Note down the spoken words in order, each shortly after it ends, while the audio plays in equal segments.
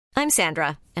I'm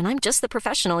Sandra, and I'm just the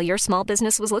professional your small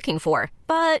business was looking for.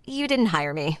 But you didn't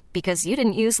hire me because you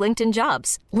didn't use LinkedIn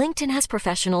Jobs. LinkedIn has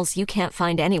professionals you can't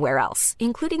find anywhere else,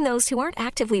 including those who aren't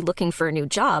actively looking for a new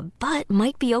job, but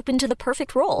might be open to the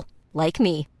perfect role, like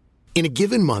me. In a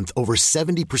given month, over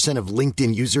 70% of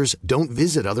LinkedIn users don't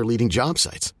visit other leading job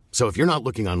sites. So if you're not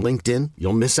looking on LinkedIn,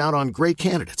 you'll miss out on great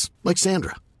candidates like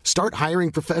Sandra. Start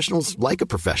hiring professionals like a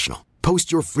professional.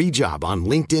 Post your free job on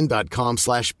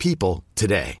linkedin.com/people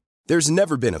today. There's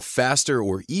never been a faster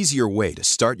or easier way to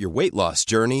start your weight loss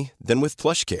journey than with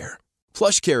PlushCare.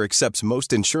 PlushCare accepts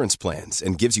most insurance plans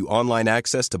and gives you online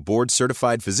access to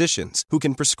board-certified physicians who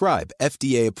can prescribe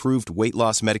FDA-approved weight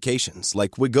loss medications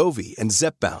like Wegovy and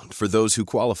Zepbound for those who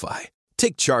qualify.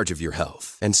 Take charge of your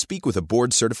health and speak with a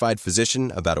board-certified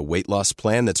physician about a weight loss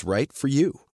plan that's right for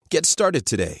you. Get started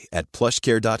today at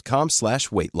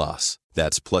plushcare.com/weight loss.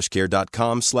 That's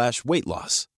plushcare.com/weight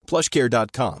loss.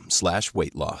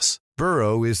 plushcare.com/weight loss.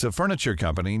 Burrow is a furniture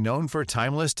company known for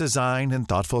timeless design and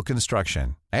thoughtful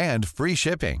construction and free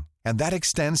shipping, and that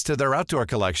extends to their outdoor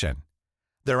collection.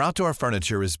 Their outdoor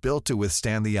furniture is built to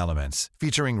withstand the elements,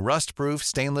 featuring rust-proof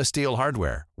stainless steel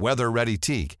hardware, weather-ready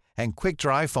teak, and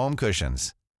quick-dry foam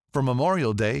cushions. For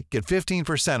Memorial Day, get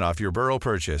 15% off your Burrow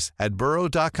purchase at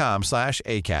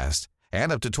burrow.com/acast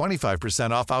and up to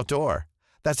 25% off outdoor.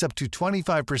 That's up to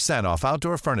 25% off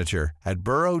outdoor furniture at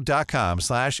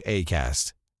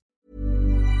burrow.com/acast.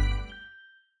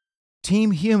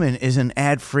 Team Human is an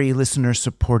ad-free,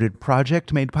 listener-supported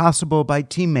project made possible by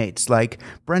teammates like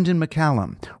Brendan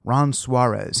McCallum, Ron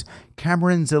Suarez,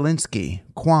 Cameron Zielinski,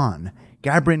 Quan,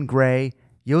 Gabrin Gray,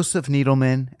 Josef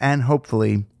Needleman, and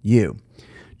hopefully you.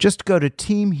 Just go to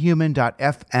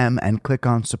teamhuman.fm and click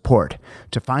on support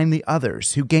to find the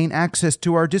others who gain access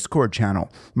to our Discord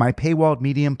channel, my paywalled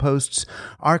Medium posts,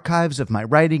 archives of my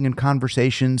writing and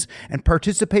conversations, and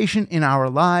participation in our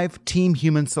live Team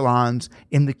Human salons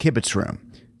in the Kibitz Room.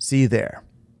 See you there.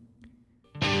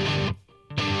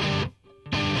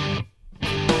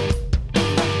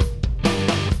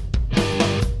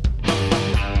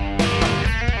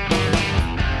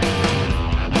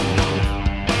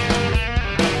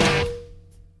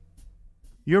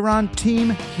 You're on Team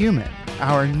Human,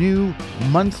 our new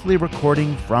monthly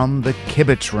recording from the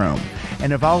Kibitz Room,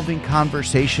 an evolving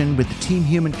conversation with the Team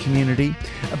Human community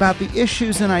about the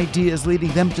issues and ideas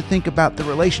leading them to think about the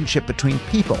relationship between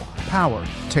people, power,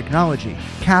 technology,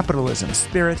 capitalism,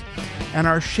 spirit, and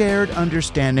our shared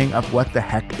understanding of what the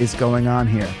heck is going on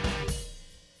here.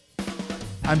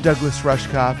 I'm Douglas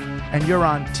Rushkoff, and you're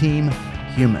on Team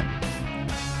Human.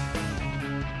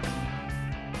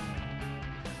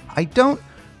 I don't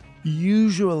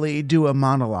usually do a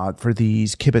monologue for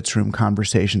these Kibitz Room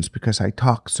conversations because I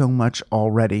talk so much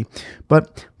already,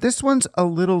 but this one's a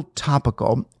little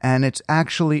topical, and it's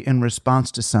actually in response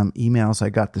to some emails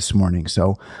I got this morning,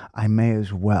 so I may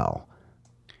as well.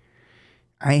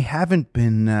 I haven't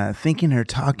been thinking or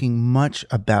talking much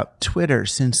about Twitter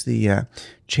since the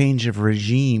change of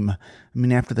regime. I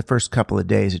mean, after the first couple of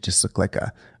days, it just looked like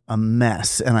a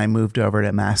mess, and I moved over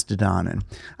to Mastodon, and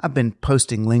I've been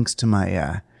posting links to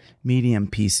my Medium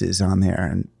pieces on there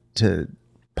and to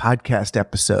podcast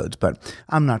episodes, but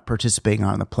I'm not participating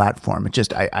on the platform. It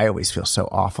just, I always feel so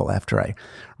awful after I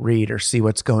read or see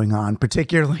what's going on,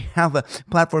 particularly how the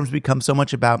platform's become so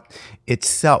much about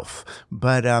itself.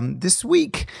 But this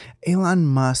week, Elon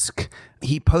Musk,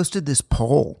 he posted this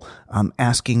poll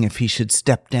asking if he should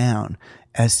step down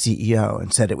as CEO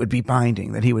and said it would be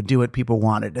binding, that he would do what people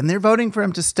wanted. And they're voting for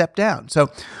him to step down. So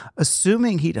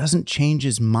assuming he doesn't change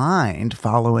his mind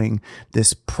following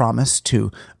this promise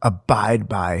to abide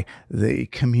by the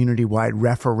community-wide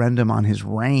referendum on his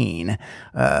reign,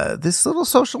 this little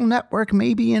social network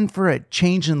may be in for a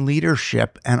change in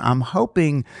leadership, and I'm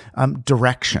hoping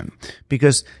direction.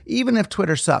 Because even if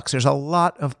Twitter sucks, there's a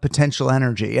lot of potential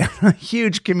energy and a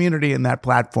huge community in that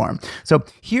platform. So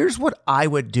here's what I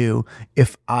would do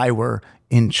if I were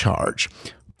in charge.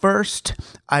 First,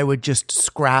 I would just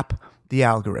scrap the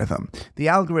algorithm. The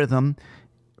algorithm,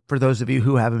 for those of you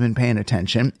who haven't been paying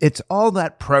attention, it's all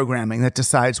that programming that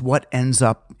decides what ends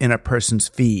up in a person's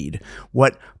feed,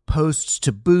 what posts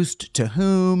to boost to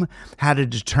whom, how to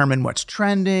determine what's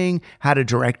trending, how to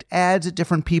direct ads at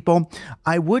different people.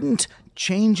 I wouldn't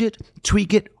change it,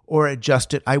 tweak it, or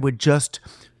adjust it. I would just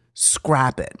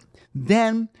scrap it.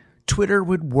 Then Twitter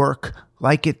would work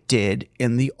like it did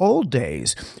in the old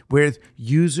days, with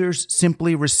users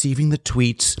simply receiving the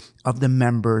tweets of the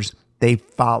members they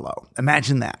follow.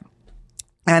 Imagine that.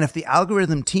 And if the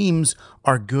algorithm teams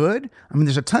are good, I mean,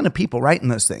 there's a ton of people writing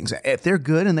those things. If they're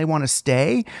good and they want to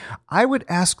stay, I would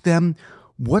ask them,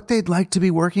 what they'd like to be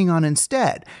working on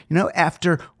instead.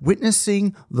 After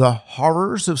witnessing the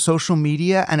horrors of social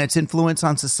media and its influence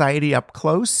on society up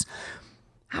close,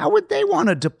 how would they want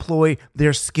to deploy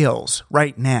their skills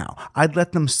right now? I'd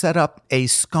let them set up a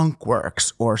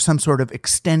skunkworks or some sort of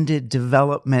extended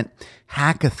development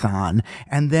hackathon,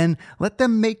 and then let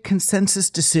them make consensus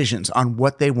decisions on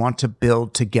what they want to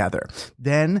build together.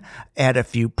 Then add a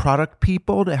few product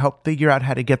people to help figure out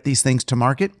how to get these things to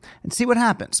market and see what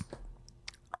happens.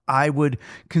 I would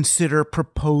consider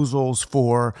proposals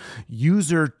for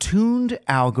user-tuned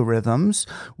algorithms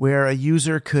where a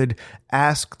user could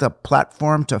ask the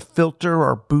platform to filter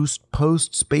or boost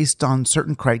posts based on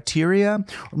certain criteria,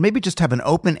 or maybe just have an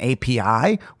open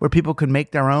API where people could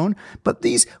make their own. But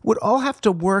these would all have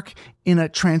to work in a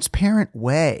transparent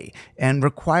way and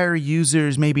require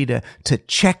users maybe to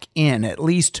check in at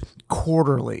least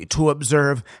quarterly to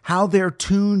observe how their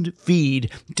tuned feed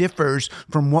differs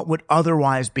from what would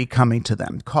otherwise be coming to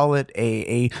them. Call it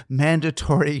a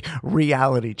mandatory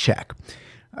reality check.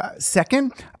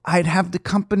 Second, I'd have the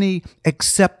company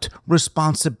accept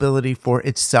responsibility for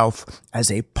itself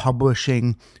as a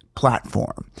publishing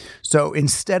platform. So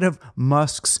instead of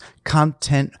Musk's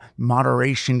content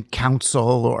moderation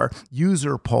council or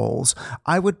user polls,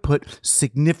 I would put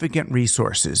significant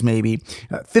resources, maybe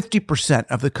 50%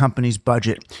 of the company's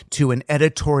budget, to an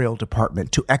editorial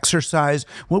department to exercise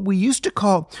what we used to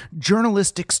call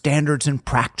journalistic standards and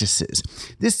practices.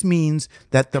 This means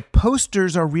that the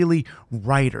posters are really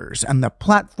writers and the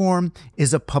platform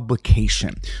is a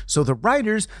publication. So the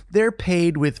writers, they're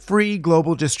paid with free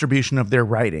global distribution of their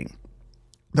writing.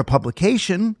 The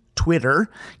publication, Twitter,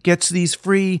 gets these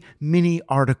free mini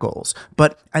articles.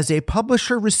 But as a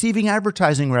publisher receiving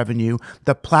advertising revenue,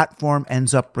 the platform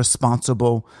ends up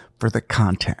responsible for the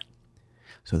content.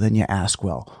 So then you ask,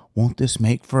 well, won't this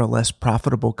make for a less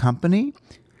profitable company?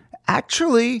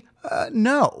 Actually,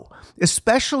 no,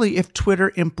 especially if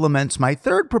Twitter implements my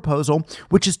third proposal,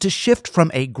 which is to shift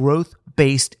from a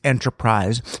growth-based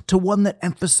enterprise to one that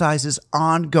emphasizes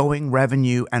ongoing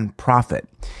revenue and profit.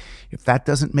 If that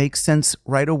doesn't make sense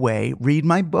right away, read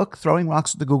my book, Throwing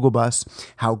Rocks at the Google Bus,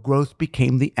 How Growth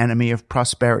Became the Enemy of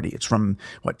Prosperity. It's from,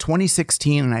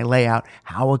 2016, and I lay out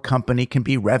how a company can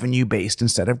be revenue-based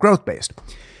instead of growth-based.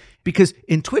 Because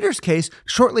in Twitter's case,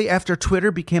 shortly after Twitter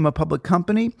became a public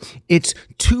company, its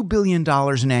 $2 billion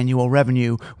in annual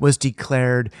revenue was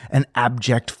declared an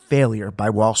abject failure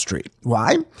by Wall Street.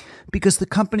 Why? Because the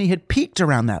company had peaked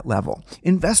around that level.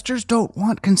 Investors don't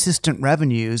want consistent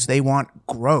revenues, they want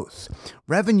growth.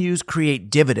 Revenues create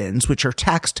dividends, which are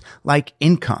taxed like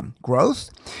income.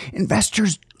 Growth?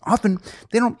 Investors often,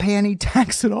 they don't pay any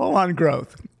tax at all on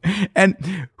growth.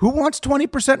 And who wants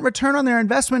 20% return on their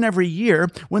investment every year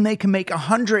when they can make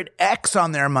 100x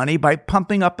on their money by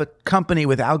pumping up a company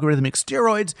with algorithmic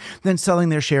steroids, then selling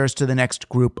their shares to the next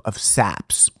group of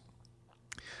saps?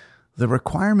 The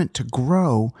requirement to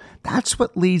grow, that's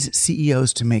what leads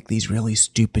CEOs to make these really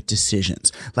stupid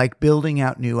decisions, like building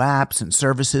out new apps and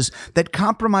services that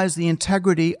compromise the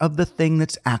integrity of the thing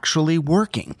that's actually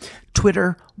working.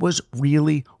 Twitter was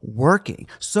really working,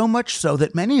 so much so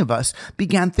that many of us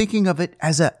began thinking of it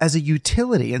as a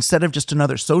utility instead of just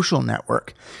another social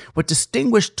network. What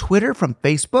distinguished Twitter from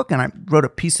Facebook, and I wrote a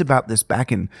piece about this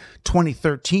back in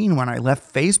 2013 when I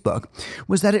left Facebook,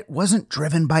 was that it wasn't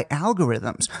driven by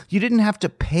algorithms. You didn't have to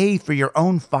pay for your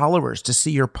own followers to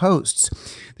see your posts.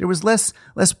 There was less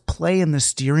play in the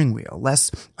steering wheel,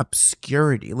 less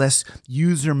obscurity, less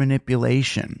user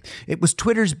manipulation. It was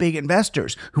Twitter's big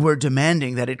investors who were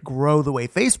demanding that it grow the way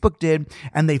Facebook did,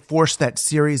 and they forced that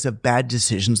series of bad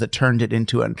decisions that turned it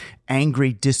into an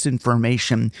angry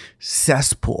disinformation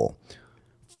cesspool.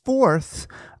 Fourth,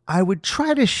 I would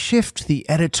try to shift the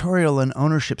editorial and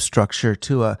ownership structure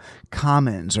to a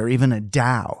commons or even a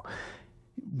DAO.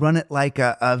 Run it like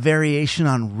a variation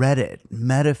on Reddit,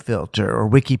 Metafilter, or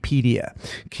Wikipedia.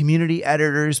 Community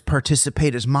editors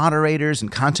participate as moderators and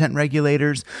content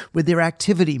regulators, with their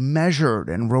activity measured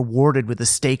and rewarded with a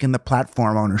stake in the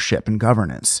platform ownership and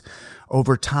governance.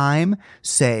 Over time,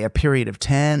 say a period of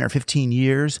 10 or 15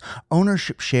 years,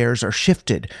 ownership shares are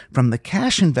shifted from the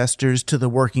cash investors to the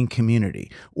working community.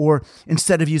 Or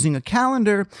instead of using a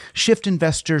calendar, shift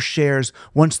investors' shares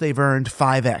once they've earned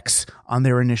 5x on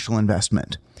their initial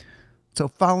investment. So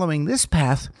following this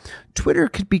path, Twitter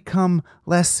could become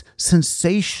less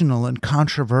sensational and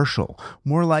controversial,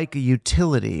 more like a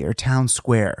utility or town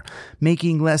square,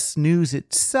 making less news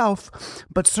itself,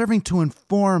 but serving to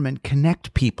inform and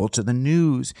connect people to the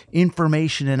news,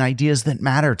 information, and ideas that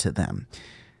matter to them.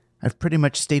 I've pretty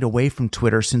much stayed away from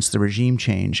Twitter since the regime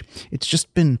change. It's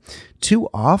just been too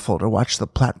awful to watch the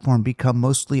platform become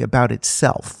mostly about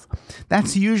itself.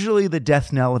 That's usually the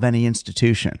death knell of any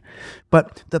institution.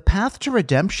 But the path to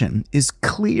redemption is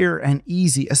clear and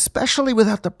easy, especially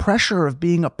without the pressure of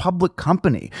being a public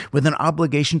company with an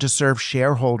obligation to serve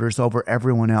shareholders over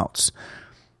everyone else.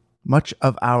 Much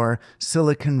of our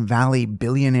Silicon Valley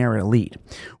billionaire elite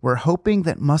were hoping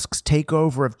that Musk's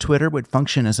takeover of Twitter would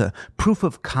function as a proof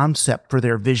of concept for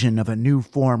their vision of a new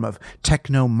form of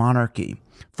techno-monarchy.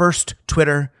 First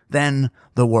Twitter, then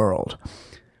the world.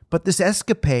 But this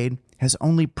escapade has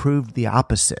only proved the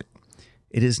opposite.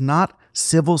 It is not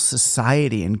civil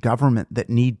society and government that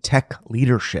need tech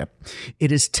leadership.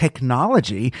 It is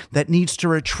technology that needs to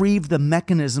retrieve the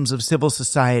mechanisms of civil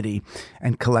society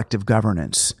and collective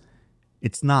governance.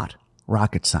 It's not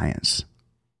rocket science.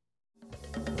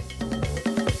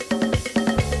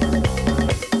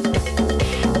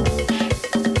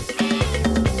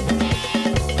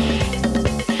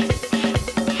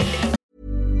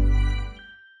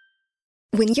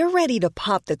 When you're ready to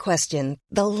pop the question,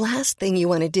 the last thing you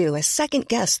want to do is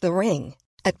second-guess the ring.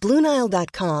 At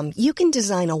BlueNile.com, you can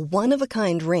design a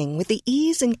one-of-a-kind ring with the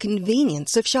ease and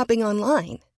convenience of shopping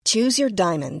online. Choose your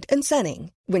diamond and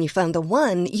setting. When you find the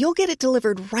one, you'll get it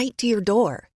delivered right to your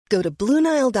door. Go to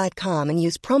BlueNile.com and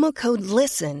use promo code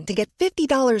LISTEN to get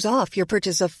 $50 off your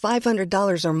purchase of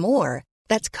 $500 or more.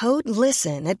 That's code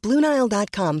LISTEN at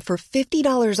BlueNile.com for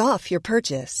 $50 off your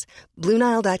purchase.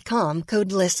 BlueNile.com,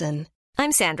 code LISTEN.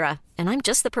 I'm Sandra, and I'm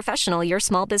just the professional your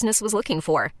small business was looking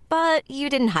for. But you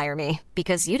didn't hire me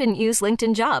because you didn't use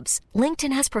LinkedIn Jobs.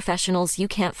 LinkedIn has professionals you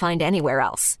can't find anywhere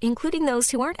else, including those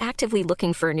who aren't actively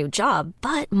looking for a new job,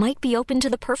 but might be open to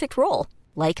the perfect role,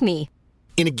 like me.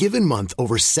 In a given month,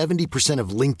 over 70% of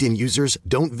LinkedIn users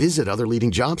don't visit other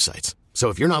leading job sites. So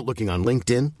if you're not looking on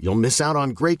LinkedIn, you'll miss out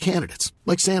on great candidates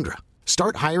like Sandra.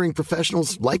 Start hiring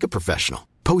professionals like a professional.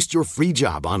 Post your free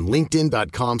job on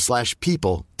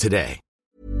linkedin.com/people today.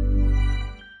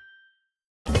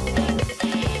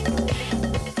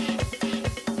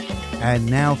 And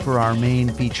now for our main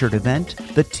featured event,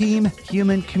 the Team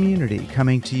Human Community,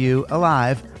 coming to you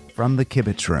alive from the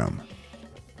Kibitz Room.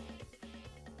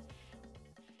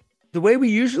 The way we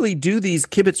usually do these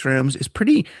Kibitz Rooms is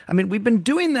we've been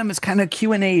doing them as kind of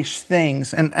Q&A-ish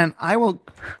things, and I will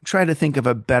try to think of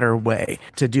a better way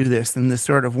to do this than this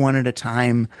sort of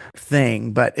one-at-a-time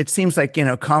thing. But it seems like,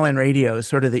 call-in radio is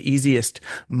sort of the easiest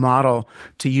model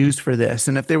to use for this.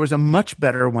 And if there was a much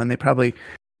better one, they probably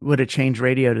would have changed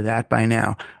radio to that by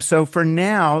now. So for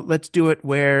now, let's do it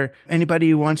where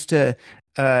anybody who wants to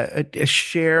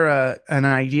share an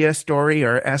idea, story,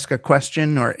 or ask a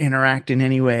question or interact in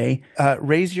any way,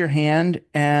 raise your hand,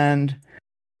 and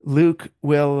Luke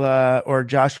will, or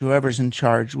Josh, whoever's in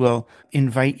charge, will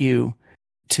invite you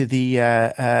to the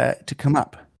to come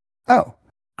up. Oh,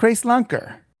 Grace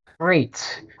Lunker.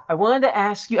 Great. I wanted to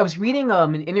ask you, I was reading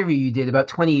an interview you did about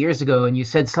 20 years ago, and you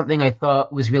said something I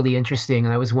thought was really interesting,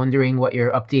 and I was wondering what your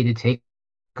updated take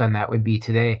on that would be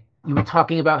today. You were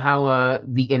talking about how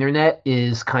the internet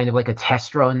is kind of like a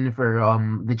test run for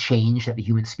the change that the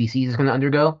human species is going to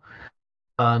undergo.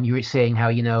 You were saying how,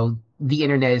 the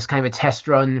internet is kind of a test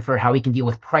run for how we can deal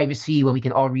with privacy when we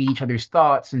can all read each other's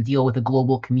thoughts, and deal with a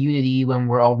global community when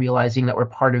we're all realizing that we're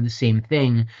part of the same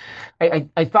thing.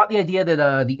 I thought the idea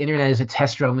that the internet is a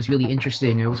test run was really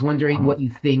interesting. I was wondering what you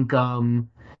think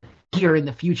here in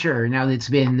the future, now that it's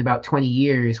been about 20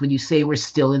 years, would you say we're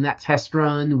still in that test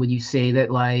run? Would you say that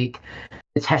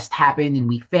the test happened and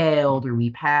we failed, or we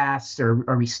passed, or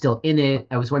are we still in it?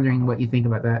 I was wondering what you think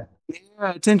about that.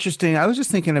 Yeah, it's interesting. I was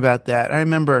just thinking about that. I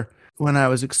remember when I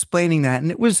was explaining that,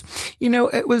 and it was in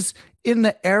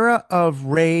the era of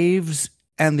raves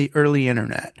and the early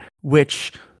internet,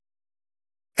 which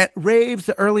at raves,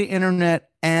 the early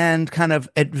internet, and kind of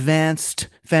advanced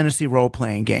fantasy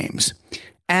role-playing games,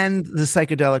 and the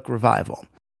psychedelic revival.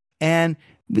 And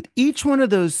with each one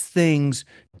of those things,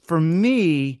 for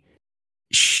me,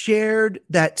 shared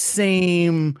that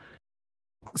same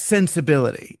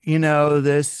sensibility.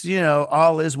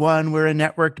 All is one, we're a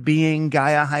networked being,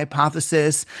 Gaia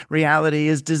hypothesis, reality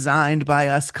is designed by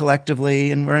us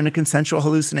collectively, and we're in a consensual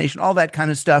hallucination, all that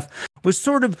kind of stuff was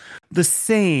sort of the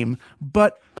same.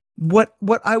 But what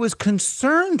I was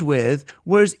concerned with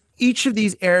was each of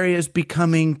these areas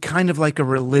becoming kind of like a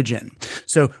religion.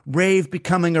 So rave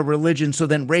becoming a religion. So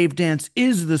then rave dance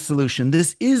is the solution.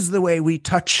 This is the way we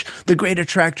touch the great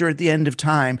attractor at the end of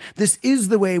time. This is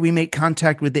the way we make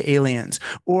contact with the aliens.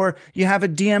 Or you have a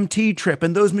DMT trip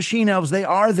and those machine elves, they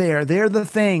are there. They're the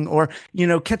thing. Or,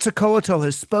 Quetzalcoatl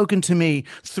has spoken to me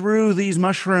through these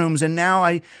mushrooms. And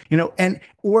now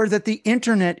or that the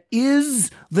internet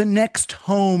is the next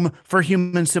home for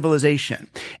human civilization.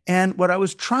 And what I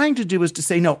was trying to do is to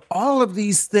say, no, all of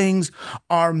these things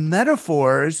are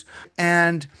metaphors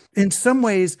and in some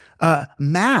ways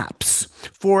maps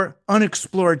for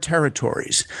unexplored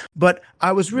territories. But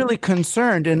I was really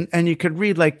concerned, and you could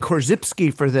read like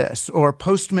Korzybski for this, or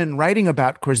Postman writing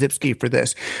about Korzybski for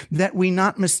this, that we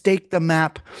not mistake the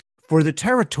map for the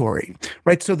territory,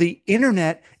 right? So the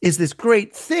internet is this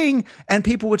great thing, and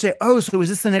people would say, oh, so is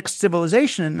this the next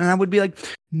civilization? And I would be like,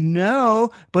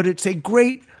 no, but it's a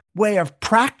great way of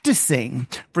practicing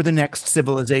for the next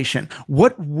civilization.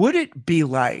 What would it be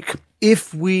like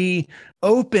if we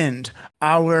opened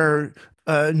our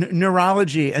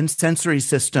neurology and sensory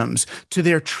systems to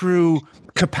their true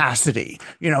capacity,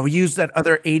 use that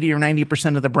other 80 or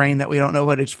 90% of the brain that we don't know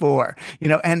what it's for,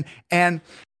 and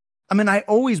I mean, I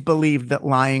always believed that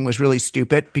lying was really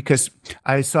stupid because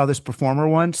I saw this performer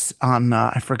once on,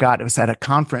 I forgot, it was at a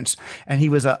conference, and he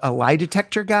was a lie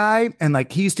detector guy. And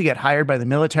like, he used to get hired by the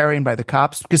military and by the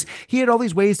cops because he had all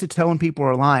these ways to tell when people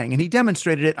were lying. And he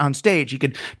demonstrated it on stage. He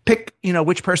could pick,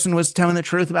 which person was telling the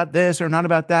truth about this or not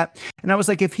about that. And I was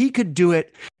like, if he could do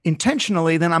it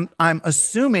intentionally, then I'm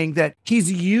assuming that he's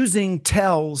using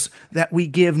tells that we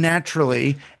give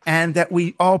naturally and that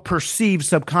we all perceive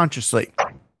subconsciously.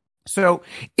 So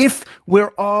if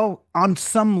we're all on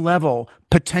some level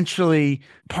potentially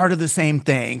part of the same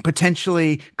thing,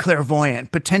 potentially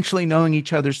clairvoyant, potentially knowing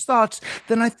each other's thoughts,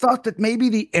 then I thought that maybe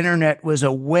the internet was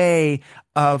a way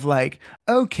of like,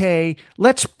 okay,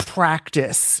 let's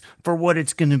practice for what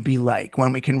it's going to be like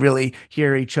when we can really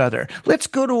hear each other. Let's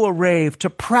go to a rave to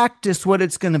practice what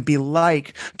it's going to be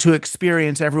like to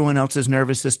experience everyone else's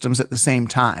nervous systems at the same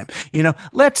time.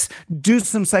 Let's do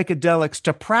some psychedelics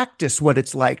to practice what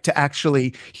it's like to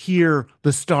actually hear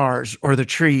the stars or the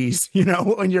trees,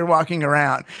 when you're walking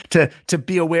around, to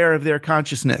be aware of their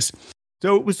consciousness.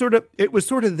 So it was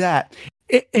sort of that.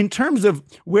 In terms of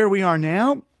where we are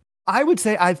now, I would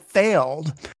say I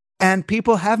failed, and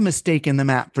people have mistaken the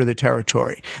map for the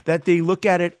territory, that they look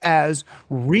at it as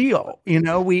real.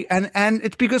 And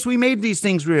it's because we made these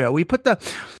things real.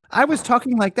 I was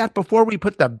talking like that before we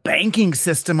put the banking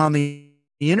system on the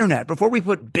internet, before we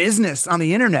put business on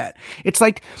the internet. It's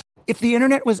like, if the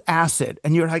internet was acid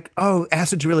and you're like, oh,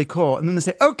 acid's really cool. And then they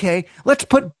say, okay, let's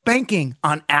put banking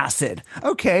on acid.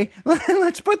 Okay,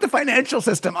 let's put the financial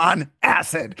system on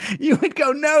acid. You would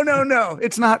go, no,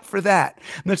 it's not for that.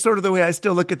 And that's sort of the way I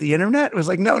still look at the internet. It was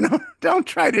like, no, don't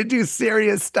try to do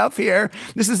serious stuff here.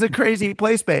 This is a crazy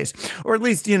play space. Or at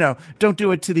least, don't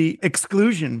do it to the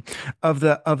exclusion of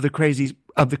the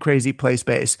crazy play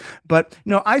space. But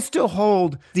I still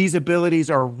hold these abilities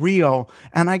are real.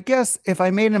 And I guess if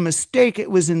I made a mistake, it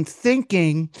was in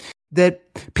thinking that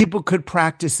people could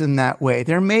practice in that way.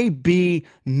 There may be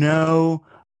no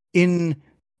in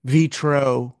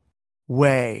vitro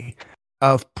way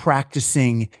of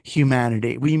practicing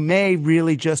humanity. We may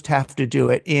really just have to do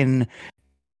it in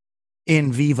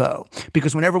vivo,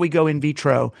 because whenever we go in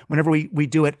vitro, whenever we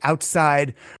do it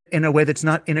outside in a way that's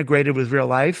not integrated with real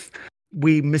life,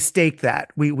 we mistake that.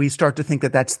 We start to think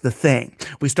that that's the thing.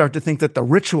 We start to think that the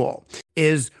ritual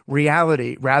is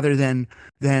reality rather than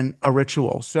a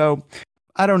ritual. So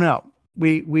I don't know.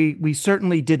 We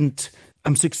certainly didn't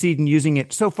succeed in using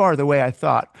it so far the way I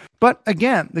thought. But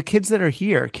again, the kids that are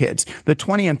here, the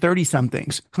 20 and 30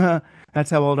 somethings, that's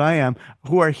how old I am,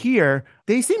 who are here,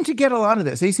 they seem to get a lot of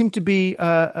this. They seem to be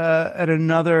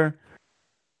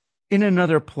in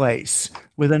another place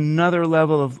with another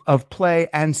level of play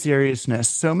and seriousness.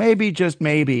 So maybe, just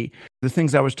maybe, the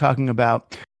things I was talking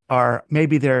about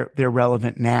maybe they're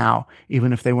relevant now,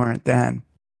 even if they weren't then.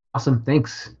 Awesome.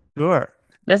 Thanks. Sure.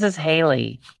 This is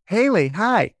Haley. Haley,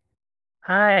 hi.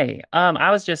 Hi.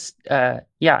 I was just,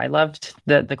 I loved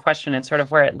the question and sort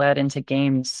of where it led into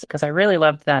games, because I really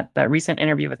loved that recent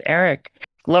interview with Eric.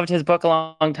 Loved his book a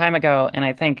long time ago. And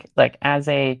I think like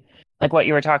what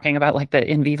you were talking about, like the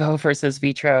in vivo versus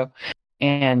vitro.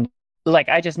 And like,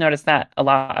 I just noticed that a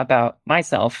lot about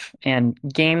myself, and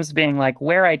games being like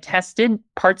where I tested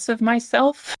parts of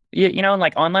myself,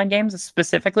 like online games,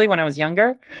 specifically when I was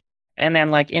younger. And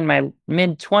then like in my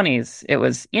mid-20s, it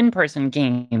was in-person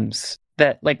games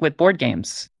that, like with board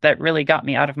games, that really got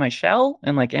me out of my shell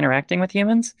and like interacting with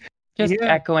humans. just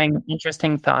Yeah. echoing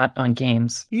interesting thought on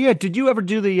games. Yeah. Did you ever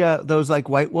do the those like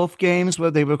White Wolf games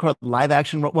where they were called live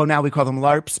action? Well, now we call them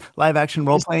LARPs, live action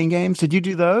role playing games. Did you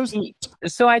do those?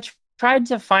 So I tried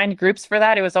to find groups for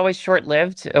that. It was always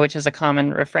short-lived, which is a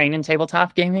common refrain in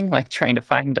tabletop gaming, like trying to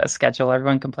find a schedule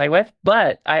everyone can play with.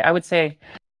 But I would say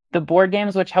the board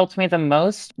games which helped me the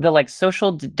most, the like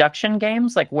social deduction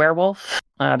games like Werewolf.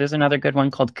 There's another good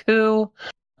one called Coup.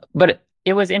 But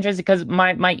it was interesting because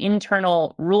my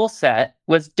internal rule set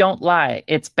was don't lie,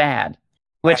 it's bad.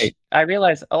 Which Right. I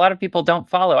realize a lot of people don't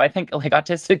follow. I think like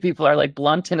autistic people are like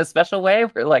blunt in a special way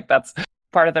where like that's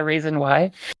part of the reason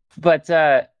why. But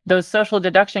those social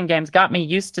deduction games got me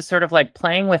used to sort of like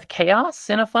playing with chaos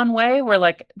in a fun way where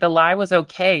like the lie was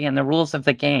okay in the rules of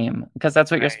the game because that's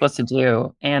what you're supposed to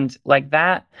do. And like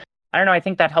that, I don't know, I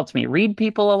think that helped me read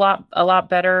people a lot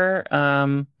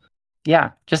better.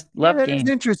 Yeah, just love That games. is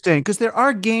interesting because there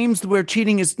are games where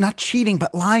cheating is not cheating,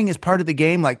 but lying is part of the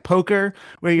game, like poker,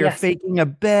 where you're Yes. faking a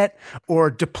bet,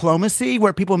 or diplomacy,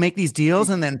 where people make these deals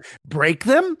and then break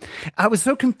them. I was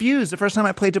so confused the first time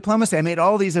I played diplomacy. I made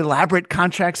all these elaborate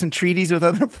contracts and treaties with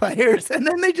other players, and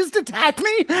then they just attacked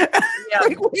me.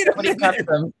 Like, wait a Nobody cuts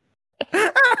minute.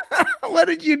 them. What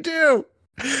did you do?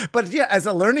 But yeah, as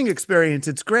a learning experience,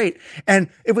 it's great. And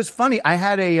it was funny. I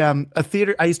had a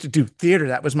theater. I used to do theater.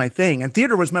 That was my thing. And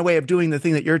theater was my way of doing the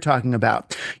thing that you're talking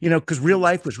about, you know, because real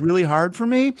life was really hard for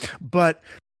me. But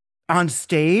on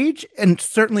stage, and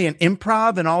certainly in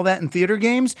improv and all that in theater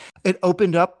games, it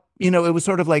opened up, you know, it was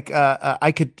sort of like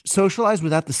I could socialize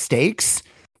without the stakes,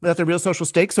 without the real social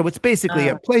stakes. So it's basically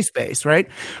a play space, right?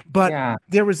 But Yeah.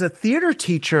 there was a theater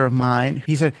teacher of mine.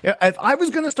 He said, if I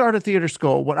was going to start a theater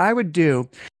school, what I would do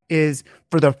is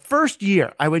for the first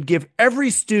year, I would give every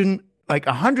student like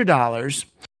 $100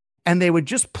 and they would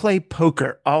just play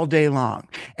poker all day long.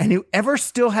 And whoever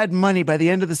still had money by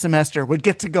the end of the semester would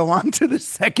get to go on to the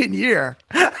second year.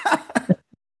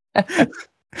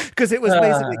 Because it was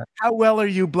basically, how well are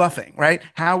you bluffing, right?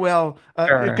 How well,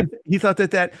 Sure. he thought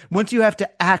that once you have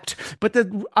to act, but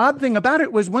the odd thing about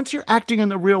it was once you're acting in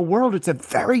the real world, it's a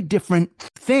very different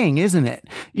thing, isn't it?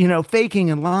 You know,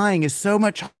 faking and lying is so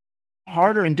much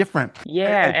harder and different.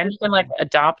 Yeah, and you can like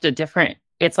adopt a different.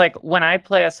 It's like when I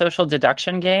play a social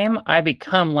deduction game, I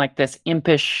become like this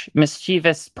impish,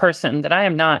 mischievous person that I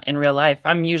am not in real life.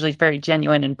 I'm usually very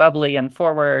genuine and bubbly and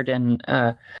forward, and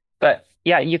but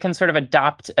yeah, you can sort of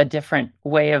adopt a different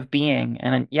way of being.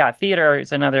 And yeah, theater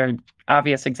is another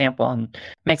obvious example and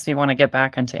makes me want to get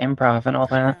back into improv and all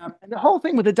that. And the whole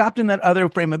thing with adopting that other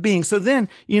frame of being. So then,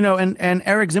 you know, and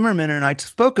Eric Zimmerman and I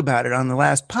spoke about it on the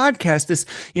last podcast,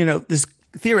 this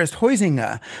theorist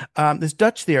Huizinga, this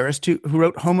Dutch theorist who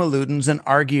wrote Homo Ludens and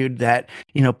argued that,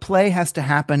 you know, play has to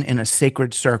happen in a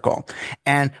sacred circle.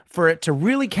 And for it to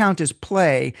really count as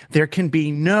play, there can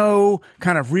be no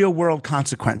kind of real world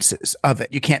consequences of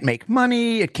it. You can't make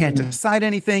money. It can't decide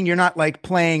anything. You're not like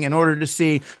playing in order to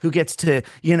see who gets to,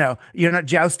 you know, you're not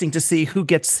jousting to see who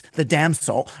gets the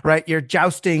damsel, right? You're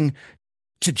jousting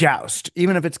to joust,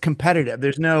 even if it's competitive.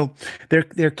 There's no,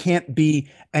 there can't be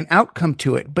an outcome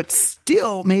to it. But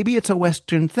still, maybe it's a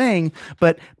Western thing.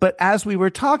 But as we were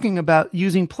talking about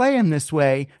using play in this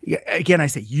way, again, I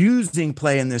say using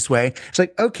play in this way. It's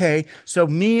like, okay, so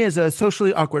me as a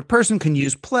socially awkward person can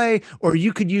use play, or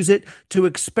you could use it to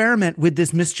experiment with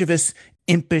this mischievous,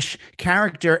 impish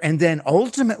character, and then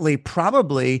ultimately,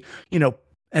 probably, you know,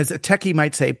 as a techie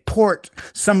might say, port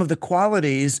some of the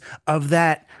qualities of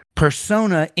that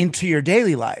persona into your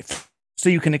daily life. So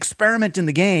you can experiment in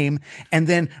the game and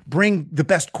then bring the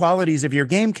best qualities of your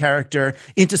game character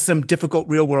into some difficult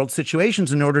real world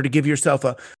situations in order to give yourself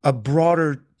a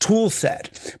broader tool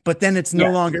set. But then it's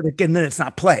no longer, and then it's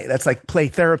not play. That's like play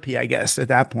therapy, I guess, at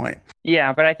that point.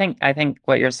 Yeah, but I think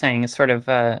what you're saying is sort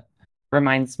of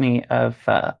reminds me of,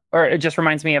 or it just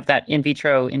reminds me of that in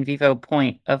vitro, in vivo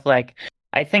point of like,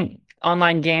 I think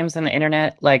online games and the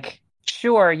internet, like,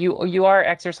 sure, you are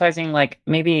exercising like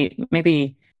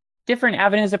maybe different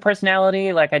avenues of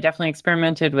personality. Like I definitely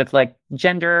experimented with like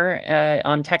gender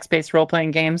on text-based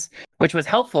role-playing games, which was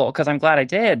helpful because I'm glad I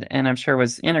did, and I'm sure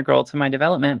was integral to my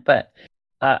development. But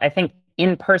I think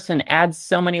in person adds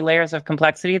so many layers of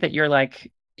complexity that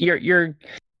you're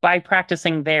by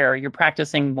practicing there, you're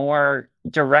practicing more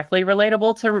directly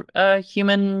relatable to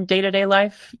human day-to-day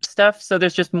life stuff. So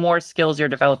there's just more skills you're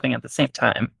developing at the same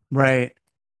time. Right.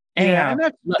 Yeah,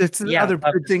 and that's the other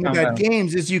good thing about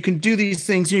games is you can do these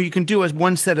things. You can do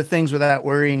one set of things without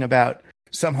worrying about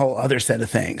some whole other set of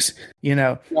things. You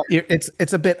know,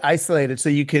 it's a bit isolated, so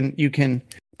you can.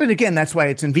 But again, that's why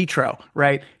it's in vitro,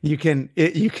 right? You can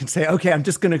say, okay, I'm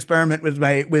just going to experiment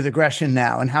with aggression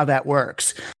now and how that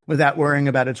works without worrying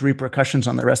about its repercussions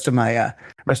on the rest of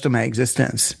my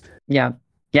existence. Yeah.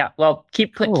 Well,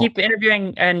 keep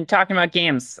interviewing and talking about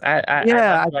games. I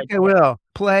think I will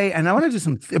play, and I want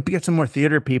to get some more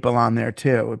theater people on there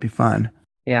too. It would be fun.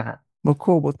 Yeah. Well,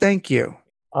 cool. Well, thank you.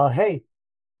 Hey,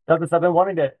 Douglas, I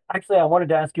wanted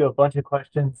to ask you a bunch of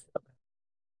questions.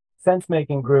 Sense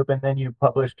making group, and then you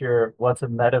published your What's a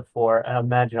Metaphor, and I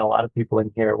imagine a lot of people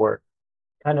in here were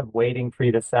kind of waiting for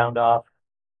you to sound off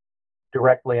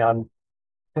directly on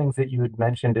things that you had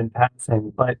mentioned in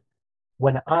passing. But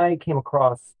when I came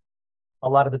across a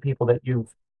lot of the people that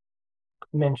you've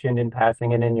mentioned in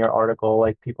passing and in your article,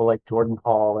 like people like Jordan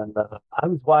Hall, and I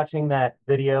was watching that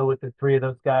video with the three of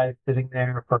those guys sitting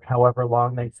there for however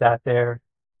long they sat there,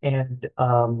 and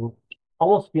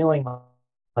almost feeling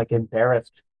like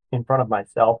embarrassed in front of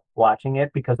myself watching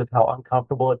it because of how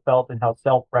uncomfortable it felt and how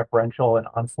self-referential and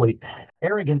honestly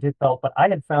arrogant it felt. But I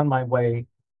had found my way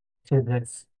to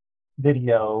this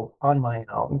video on my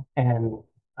own, and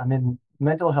I'm in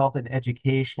mental health and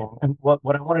education. And what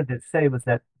I wanted to say was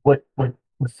that what was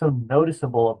so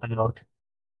noticeable about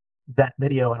that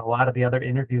video and a lot of the other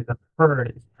interviews I've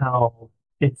heard is how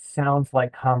it sounds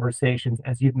like conversations,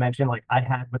 as you've mentioned, like I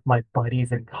had with my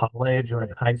buddies in college or in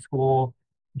high school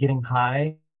getting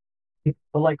high.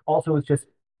 But like also it's just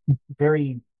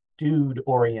very dude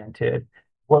oriented.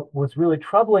 What was really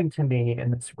troubling to me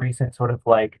in this recent sort of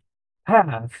like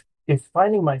path is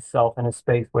finding myself in a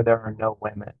space where there are no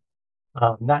women.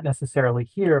 Not necessarily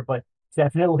here, but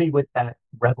definitely with that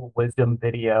Rebel Wisdom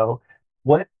video.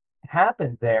 What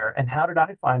happened there, and how did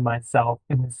I find myself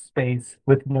in this space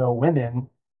with no women,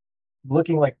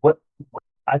 looking like what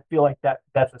I feel like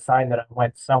that's a sign that I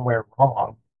went somewhere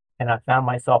wrong, and I found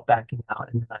myself backing out,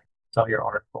 and then I saw your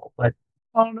article. But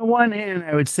on the one hand,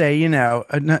 I would say,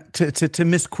 to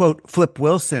misquote Flip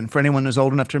Wilson, for anyone who's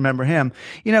old enough to remember him,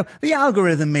 the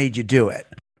algorithm made you do it,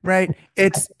 right?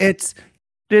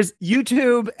 There's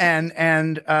YouTube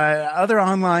and other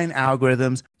online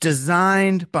algorithms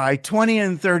designed by 20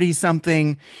 and 30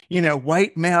 something,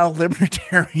 white male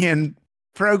libertarian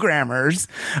programmers.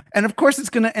 And of course, it's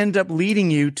going to end up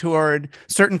leading you toward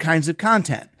certain kinds of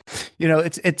content.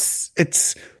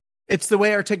 It's the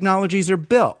way our technologies are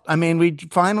built. I mean, they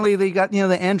got,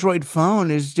 the Android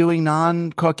phone is doing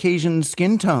non-Caucasian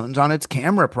skin tones on its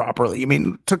camera properly. I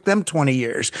mean, it took them 20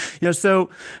 years. So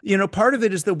part of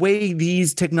it is the way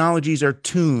these technologies are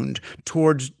tuned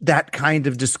towards that kind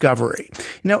of discovery.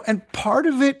 And part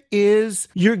of it is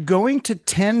you're going to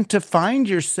tend to find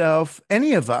yourself,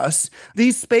 any of us,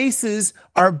 these spaces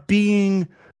are being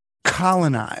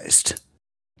colonized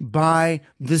by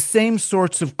the same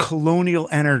sorts of colonial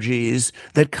energies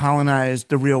that colonized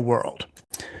the real world.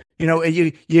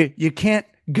 You can't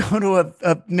go to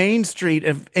a main street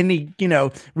of any,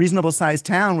 reasonable sized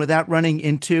town without running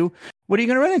into, what are you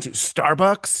going to run into?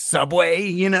 Starbucks,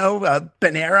 Subway,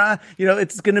 Panera,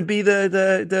 it's going to be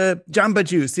the Jamba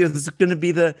Juice. It's going to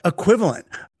be the equivalent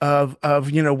of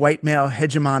white male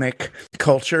hegemonic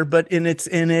culture, but in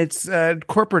its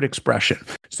corporate expression.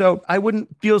 So I wouldn't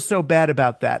feel so bad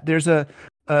about that. There's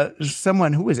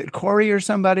someone, who is it? Cory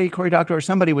Doctorow or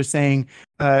somebody was saying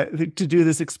to do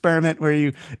this experiment where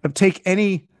you take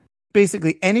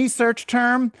basically any search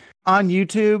term on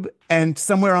YouTube, and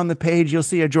somewhere on the page you'll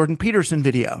see a Jordan Peterson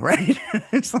video, right?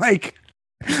 It's like,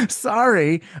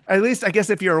 sorry. At least I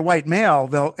guess if you're a white male,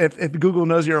 if Google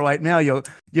knows you're a white male,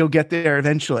 you'll get there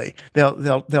eventually.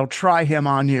 They'll try him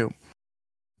on you.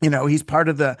 He's part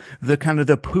of the kind of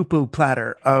the poo-poo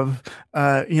platter of,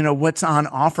 what's on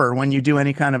offer when you do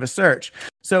any kind of a search.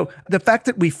 So the fact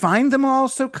that we find them all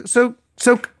so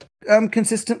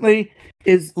consistently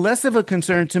is less of a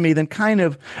concern to me than kind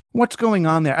of what's going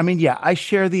on there. I mean, yeah, I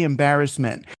share the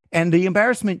embarrassment. And the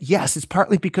embarrassment, yes, is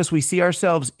partly because we see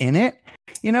ourselves in it,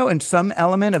 and some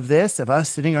element of this, of us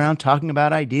sitting around talking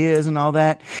about ideas and all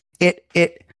that,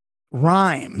 it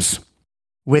rhymes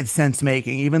with sense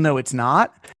making, even though it's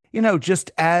not,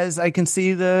 just as I can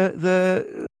see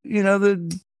the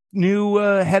new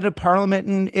head of parliament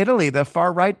in Italy, the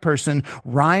far right person,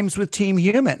 rhymes with Team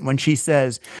Human when she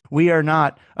says, we are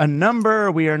not a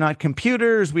number, we are not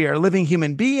computers, we are living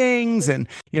human beings, and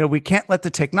we can't let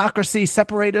the technocracy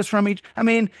separate us from each. I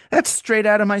mean, that's straight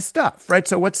out of my stuff, right?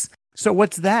 So what's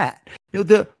that?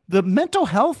 The mental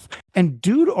health and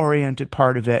dude oriented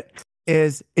part of it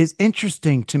is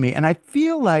interesting to me, and I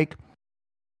feel like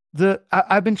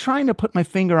I've been trying to put my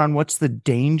finger on what's the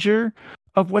danger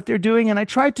of what they're doing. And I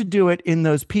tried to do it in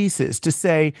those pieces to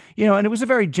say, and it was a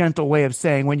very gentle way of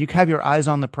saying, when you have your eyes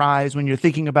on the prize, when you're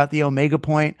thinking about the omega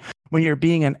point, when you're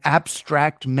being an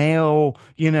abstract male,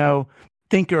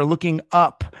 thinker looking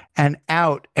up and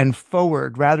out and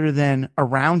forward rather than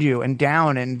around you and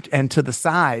down and to the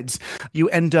sides, you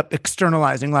end up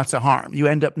externalizing lots of harm. You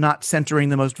end up not centering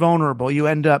the most vulnerable. You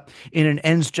end up in an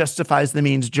ends justifies the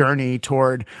means journey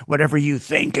toward whatever you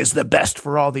think is the best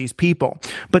for all these people.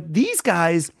 But these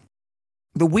guys,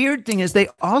 the weird thing is they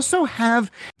also have,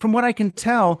 from what I can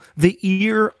tell, the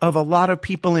ear of a lot of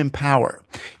people in power,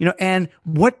 and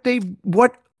what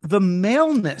the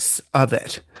maleness of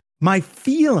it. My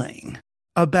feeling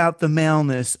about the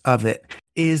maleness of it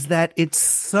is that it's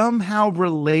somehow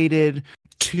related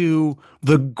to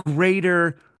the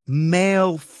greater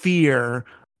male fear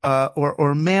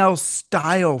or male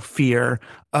style fear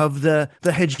of the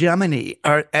hegemony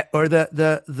or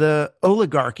the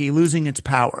oligarchy losing its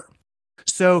power.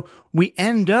 So we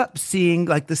end up seeing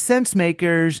like the sense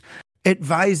makers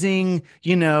advising,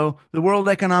 the World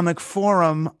Economic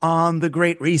Forum on the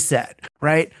Great Reset,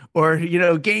 right? Or,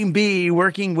 Game B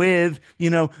working with,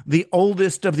 the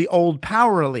oldest of the old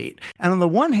power elite. And on the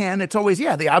one hand, it's always,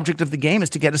 the object of the game is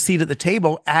to get a seat at the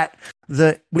table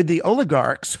with the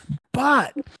oligarchs.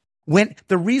 But when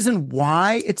the reason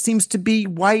why it seems to be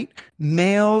white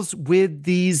males with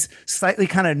these slightly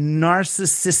kind of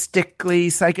narcissistically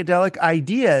psychedelic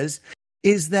ideas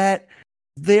is that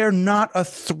they're not a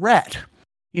threat,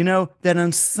 that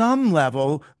on some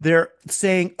level they're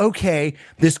saying, okay,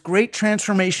 this great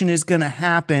transformation is going to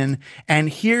happen. And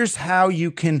here's how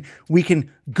we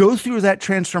can go through that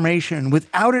transformation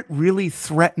without it really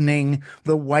threatening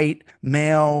the white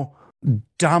male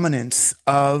dominance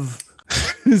of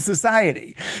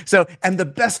society. So, and the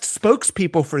best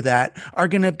spokespeople for that are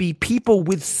going to be people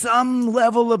with some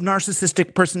level of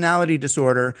narcissistic personality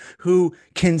disorder who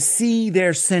can see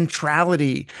their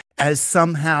centrality as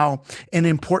somehow an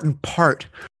important part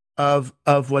of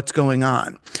what's going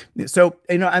on. So,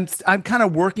 I'm kind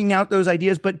of working out those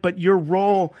ideas, but your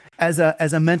role as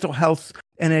a mental health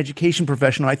and education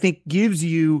professional, I think, gives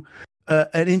you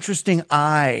an interesting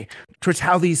eye towards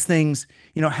how these things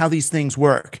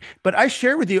work. But I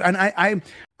share with you, and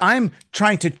I'm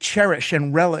trying to cherish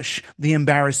and relish the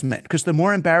embarrassment, because the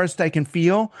more embarrassed I can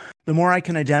feel, the more I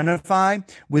can identify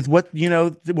with what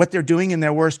they're doing in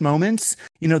their worst moments,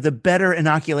 the better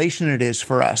inoculation it is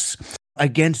for us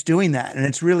against doing that. And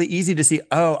it's really easy to see,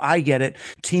 oh, I get it.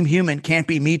 Team Human can't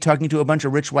be me talking to a bunch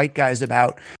of rich white guys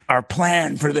about our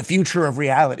plan for the future of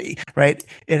reality, right?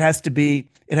 It has to be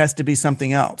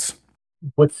something else.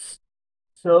 What's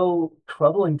so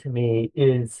troubling to me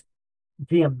is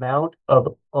the amount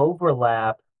of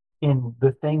overlap in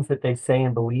the things that they say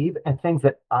and believe and things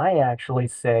that I actually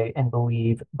say and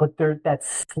believe, but that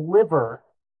sliver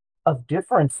of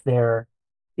difference there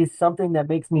is something that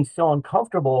makes me so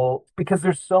uncomfortable, because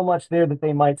there's so much there that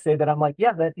they might say that I'm like,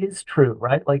 yeah, that is true,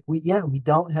 right? Like we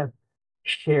don't have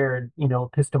shared,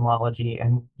 epistemology,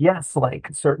 and yes, like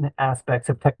certain aspects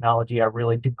of technology are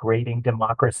really degrading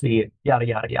democracy and yada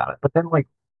yada yada. But then, like,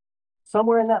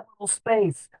 somewhere in that little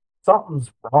space,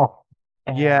 something's wrong.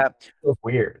 And it's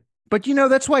weird. But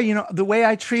that's why the way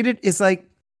I treat it is like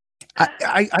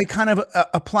I kind of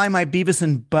apply my Beavis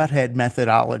and Butthead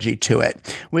methodology to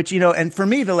it, which and for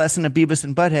me the lesson of Beavis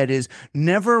and Butthead is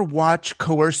never watch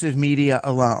coercive media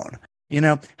alone.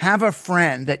 Have a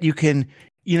friend that you can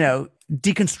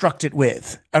deconstruct it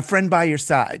with, a friend by your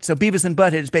side. So Beavis and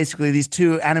Butthead is basically these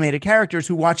two animated characters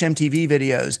who watch MTV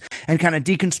videos and kind of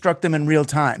deconstruct them in real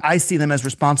time. I see them as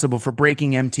responsible for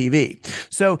breaking MTV.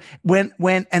 So when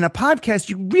in a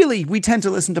podcast, we tend to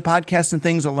listen to podcasts and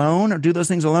things alone or do those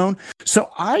things alone. So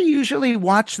I usually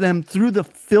watch them through the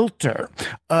filter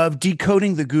of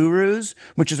Decoding the Gurus,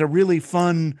 which is a really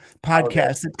fun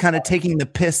podcast that's kind of taking the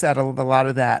piss out of a lot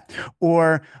of that.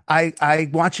 Or I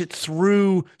watch it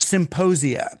through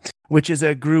Symposia, which is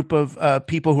a group of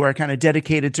people who are kind of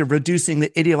dedicated to reducing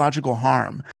the ideological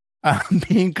harm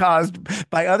being caused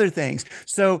by other things.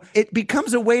 So it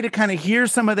becomes a way to kind of hear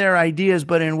some of their ideas,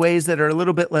 but in ways that are a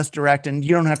little bit less direct, and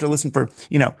you don't have to listen for,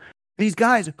 these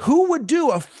guys who would do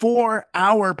a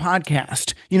 4-hour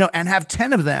podcast, and have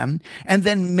 10 of them, and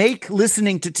then make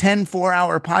listening to 10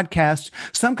 4-hour podcasts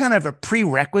some kind of a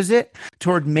prerequisite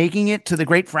toward making it to the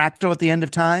great fractal at the end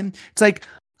of time. It's like,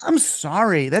 I'm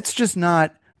sorry, that's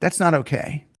not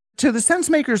okay. To the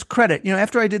sensemakers' credit,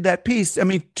 after I did that piece,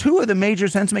 2 of the major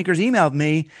sensemakers emailed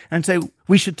me and say,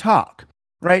 we should talk,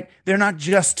 right? They're not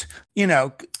just,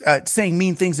 saying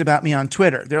mean things about me on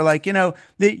Twitter. They're like,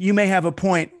 you may have a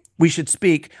point, we should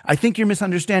speak. I think you're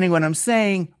misunderstanding what I'm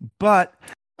saying, but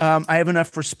I have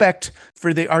enough respect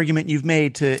for the argument you've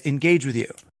made to engage with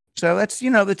you. So that's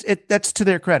to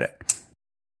their credit.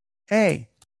 Hey.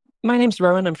 My name's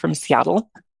Rowan. I'm from Seattle.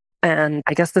 And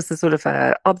I guess this is sort of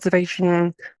an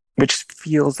observation which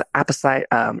feels apropos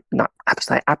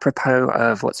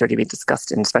of what's already been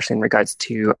discussed, especially in regards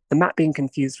to the map being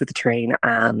confused with the terrain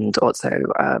and also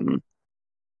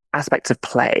aspects of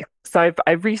play. So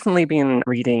I've recently been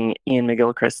reading Ian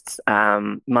McGilchrist's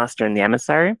Master and the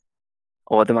Emissary,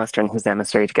 or The Master and His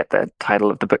Emissary to get the title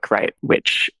of the book right,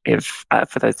 which, if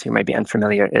for those who may be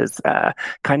unfamiliar, is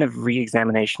kind of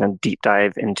re-examination and deep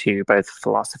dive into both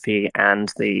philosophy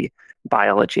and the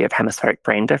biology of hemispheric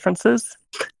brain differences,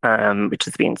 which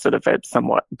has been sort of a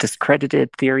somewhat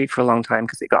discredited theory for a long time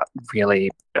because it got really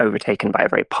overtaken by a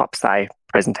very pop sci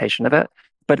presentation of it.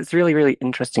 But it's really, really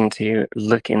interesting to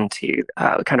look into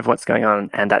kind of what's going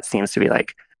on, and that seems to be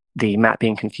like the map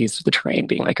being confused with the terrain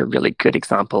being like a really good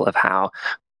example of how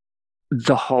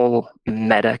the whole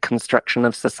meta construction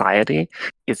of society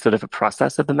is sort of a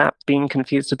process of the map being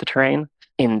confused with the terrain,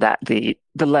 in that the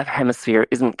left hemisphere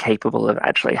isn't capable of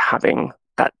actually having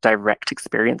that direct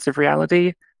experience of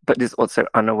reality, but is also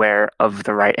unaware of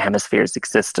the right hemisphere's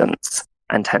existence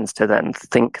and tends to then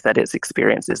think that its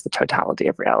experience is the totality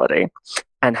of reality.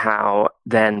 And how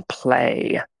then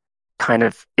play kind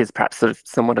of is perhaps sort of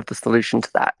somewhat of the solution to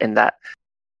that, in that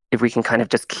if we can kind of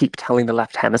just keep telling the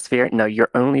left hemisphere, no, your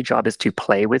only job is to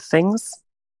play with things.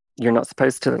 You're not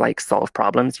supposed to like solve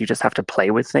problems. You just have to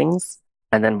play with things.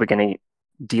 And then we're going to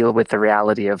deal with the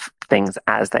reality of things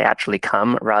as they actually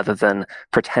come, rather than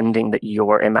pretending that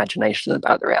your imagination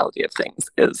about the reality of things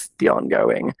is the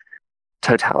ongoing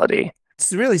totality.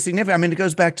 It's really significant. I mean, it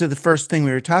goes back to the first thing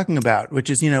we were talking about, which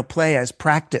is, play as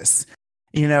practice,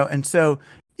 and so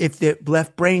if the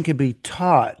left brain could be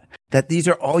taught that these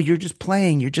are all, you're just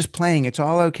playing, it's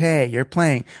all okay, you're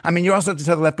playing. I mean, you also have to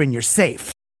tell the left brain you're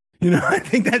safe. I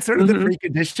think that's sort of the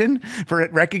precondition for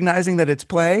it recognizing that it's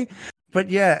play. But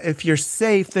yeah, if you're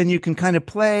safe, then you can kind of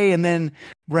play, and then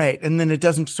it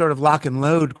doesn't sort of lock and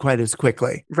load quite as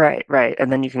quickly. Right.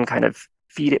 And then you can kind of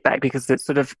feed it back, because it's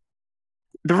sort of,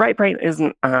 the right brain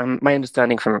isn't, my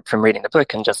understanding from reading the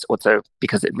book, and just also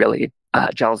because it really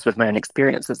gels with my own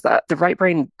experience, is that the right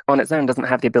brain on its own doesn't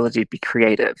have the ability to be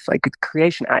creative. Like, the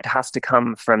creation act has to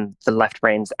come from the left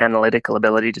brain's analytical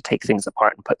ability to take things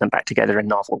apart and put them back together in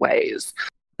novel ways.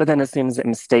 But then as soon as it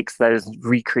mistakes those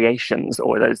recreations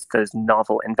or those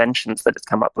novel inventions that it's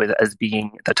come up with as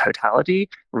being the totality,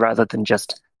 rather than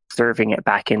just serving it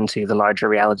back into the larger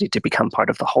reality to become part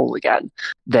of the whole again,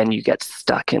 then you get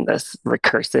stuck in this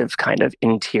recursive kind of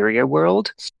interior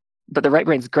world. But the right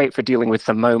brain's great for dealing with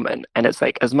the moment. And it's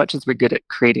like, as much as we're good at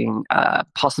creating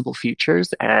possible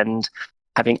futures and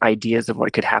having ideas of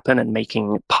what could happen and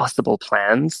making possible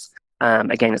plans,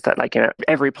 again, it's that like,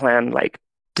 every plan like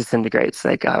disintegrates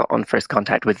like on first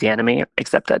contact with the enemy,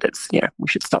 except that it's, we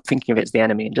should stop thinking of it as the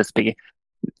enemy and just be,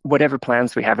 whatever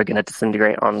plans we have are going to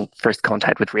disintegrate on first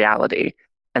contact with reality.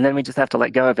 And then we just have to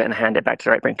let go of it and hand it back to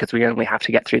the right brain, because we only have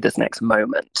to get through this next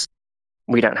moment.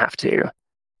 We don't have to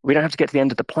get to the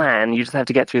end of the plan. You just have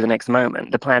to get through the next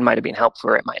moment. The plan might have been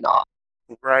helpful or it might not.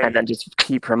 Right. And then just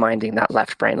keep reminding that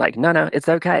left brain, like, no, it's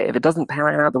okay. If it doesn't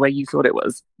pan out the way you thought it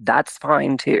was, that's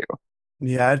fine too.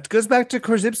 Yeah, it goes back to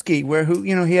Korzybski, where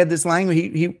he had this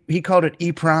language, he called it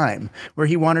E prime, where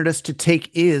he wanted us to take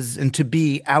is and to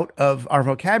be out of our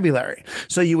vocabulary.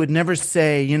 So you would never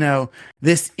say,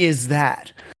 this is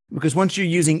that. Because once you're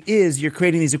using is, you're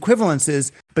creating these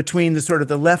equivalences between the sort of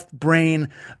the left brain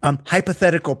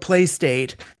hypothetical play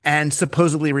state and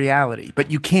supposedly reality.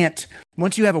 But you can't,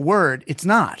 once you have a word, it's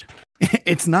not.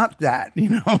 It's not that,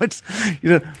 it's,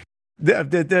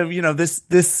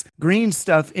 this green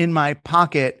stuff in my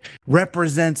pocket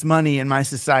represents money in my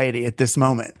society at this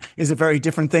moment is a very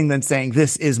different thing than saying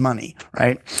this is money,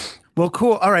 right? Well,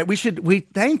 cool. All right.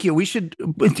 Thank you. We should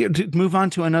move on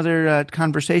to another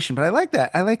conversation, but I like that.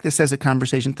 I like this as a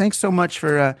conversation. Thanks so much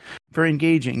for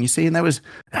engaging. You see, and that was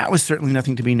certainly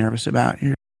nothing to be nervous about.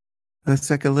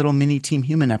 That's like a little mini Team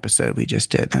Human episode we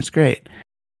just did. That's great.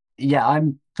 Yeah,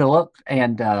 I'm Philip,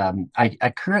 and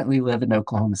I currently live in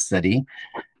Oklahoma City.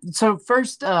 So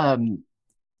first, one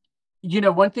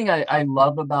thing I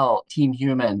love about Team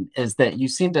Human is that you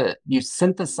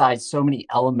synthesize so many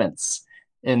elements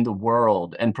in the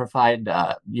world and provide,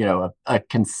 a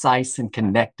concise and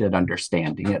connected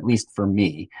understanding, at least for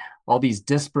me. All these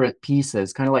disparate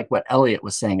pieces, kind of like what Elliot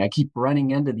was saying. I keep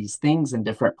running into these things in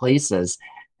different places,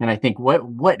 and I think,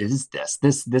 what is this?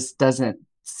 This doesn't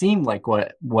seem like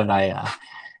what I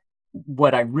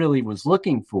what I really was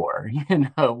looking for.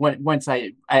 Once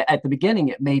I at the beginning,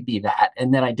 it may be that,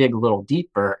 and then I dig a little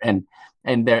deeper, and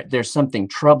there's something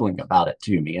troubling about it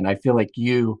to me. And I feel like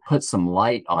you put some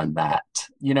light on that,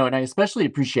 and I especially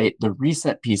appreciate the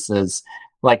recent pieces,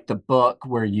 like the book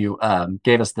where you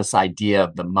gave us this idea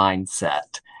of the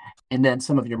mindset. And then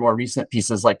some of your more recent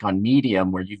pieces, like on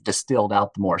Medium, where you've distilled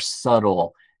out the more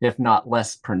subtle, if not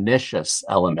less pernicious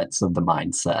elements of the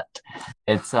mindset.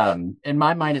 It's in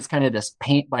my mind, it's kind of this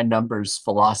paint by numbers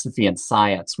philosophy and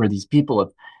science, where these people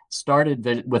have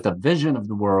started with a vision of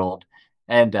the world,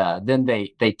 and then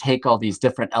they take all these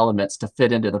different elements to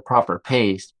fit into the proper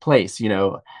place.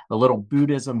 A little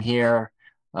Buddhism here,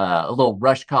 a little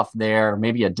Rushkoff there,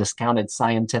 maybe a discounted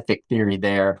scientific theory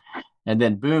there. And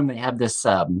then boom, they have this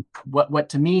what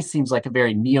to me seems like a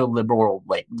very neoliberal,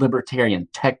 like libertarian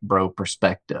tech bro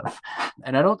perspective.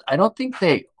 And I don't think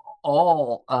they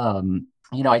all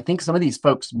I think some of these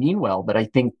folks mean well, but I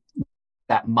think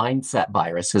that mindset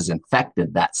virus has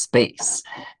infected that space.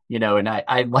 And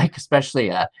I like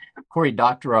especially Cory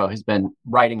Doctorow has been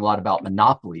writing a lot about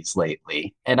monopolies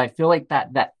lately. And I feel like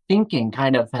that thinking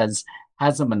kind of has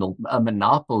a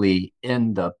monopoly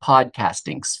in the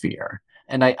podcasting sphere.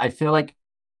 And I feel like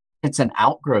it's an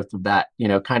outgrowth of that,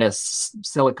 kind of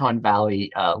Silicon Valley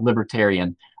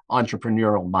libertarian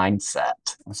entrepreneurial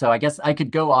mindset. So I guess I could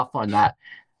go off on that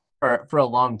for a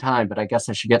long time, but I guess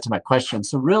I should get to my question.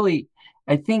 So really,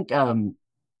 I think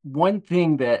one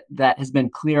thing that has been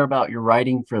clear about your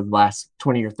writing for the last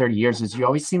 20 or 30 years is you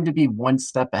always seem to be one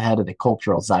step ahead of the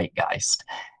cultural zeitgeist.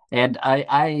 And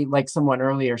I, like someone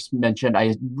earlier mentioned,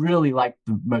 I really liked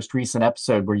the most recent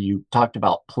episode where you talked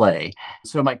about play.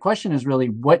 So my question is really,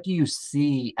 what do you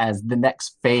see as the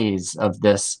next phase of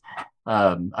this,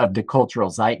 of the cultural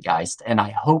zeitgeist? And I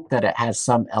hope that it has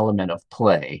some element of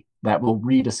play that will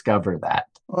rediscover that.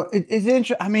 Well, it's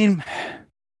interesting. I mean,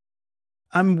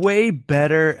 I'm way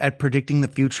better at predicting the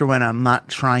future when I'm not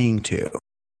trying to,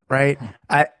 right?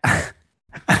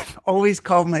 I've always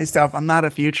called myself, I'm not a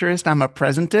futurist, I'm a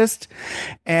presentist.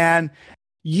 And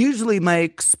usually my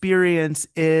experience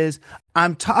is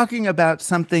I'm talking about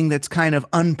something that's kind of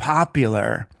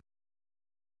unpopular.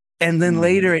 And then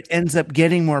later it ends up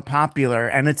getting more popular.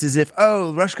 And it's as if,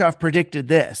 oh, Rushkoff predicted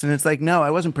this. And it's like, no,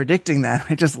 I wasn't predicting that.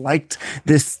 I just liked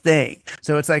this thing.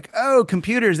 So it's like, oh,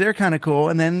 computers, they're kind of cool.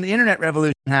 And then the internet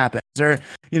revolution happens or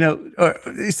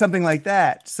something like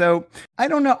that. So I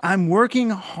don't know. I'm working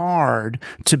hard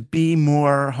to be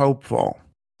more hopeful,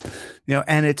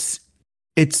 and it's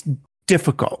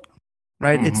difficult,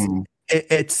 right? Mm-hmm.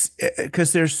 It's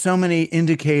because there's so many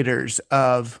indicators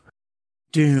of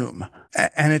doom,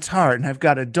 and it's hard. And I've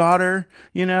got a daughter,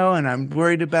 and I'm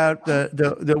worried about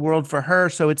the world for her.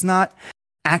 So it's not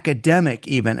academic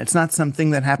even. It's not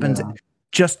something that happens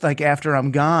just like after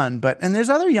I'm gone. And there's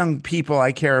other young people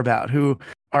I care about who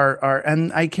are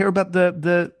and I care about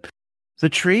the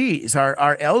trees,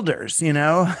 our elders,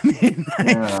 I mean,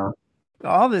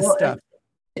 all this stuff.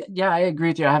 Yeah, I agree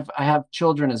with you. I have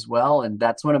children as well, and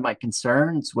that's one of my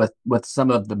concerns with some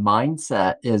of the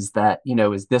mindset is that,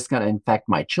 is this going to infect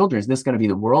my children? Is this going to be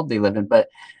the world they live in? But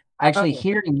actually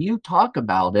hearing you talk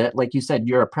about it, like you said,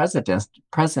 you're a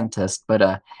presentist,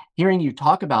 but hearing you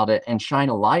talk about it and shine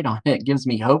a light on it gives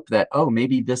me hope that,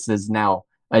 maybe this is now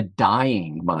a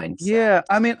dying mindset. Yeah,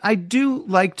 I mean, I do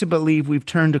like to believe we've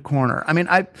turned a corner. I mean,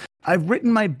 I've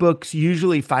written my books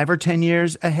usually 5 or 10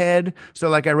 years ahead. So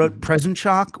like I wrote Present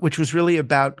Shock, which was really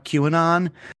about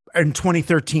QAnon in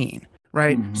 2013,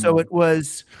 right? Mm-hmm. So it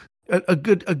was a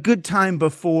good time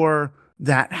before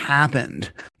that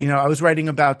happened. I was writing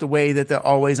about the way that the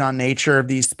always on nature of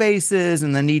these spaces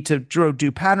and the need to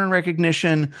do pattern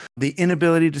recognition, the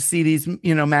inability to see these,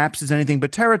 maps as anything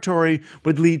but territory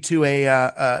would lead to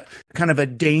a kind of a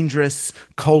dangerous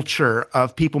culture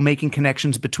of people making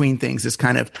connections between things, this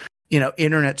kind of,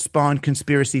 internet spawned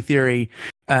conspiracy theory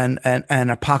and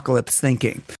apocalypse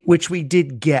thinking, which we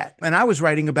did get. And I was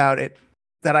writing about it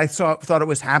that I thought it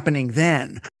was happening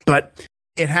then, but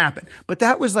it happened. But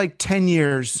that was like 10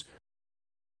 years,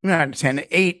 not 10,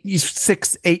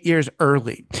 6, 8 years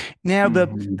early. Now,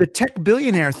 the tech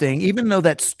billionaire thing, even though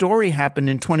that story happened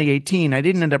in 2018, I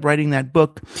didn't end up writing that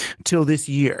book till this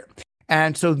year.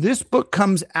 And so this book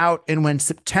comes out in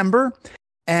September,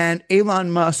 and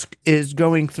Elon Musk is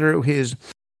going through his,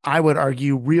 I would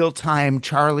argue, real-time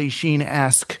Charlie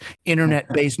Sheen-esque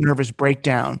internet-based nervous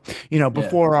breakdown,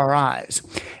 before our eyes.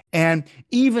 And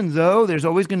even though there's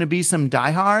always going to be some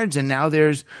diehards, and now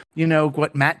there's,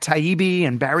 Matt Taibbi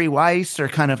and Barry Weiss are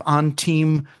kind of on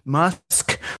Team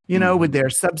Musk, with their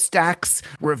Substacks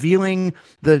revealing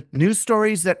the news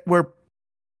stories that were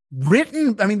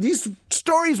written. I mean, these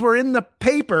stories were in the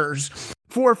papers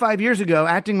 4 or 5 years ago,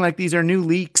 acting like these are new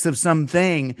leaks of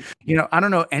something. I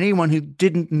don't know anyone who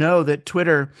didn't know that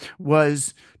Twitter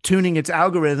was tuning its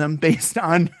algorithm based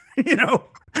on,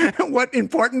 what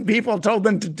important people told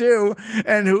them to do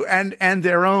and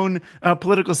their own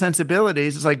political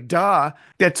sensibilities. It's like, duh,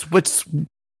 that's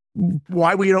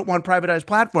why we don't want privatized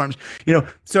platforms.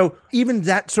 So even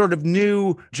that sort of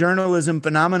new journalism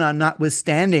phenomenon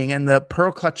notwithstanding, and the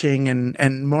pearl clutching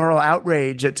and moral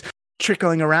outrage that's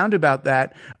trickling around about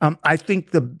that, I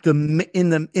think in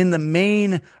the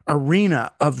main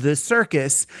arena of this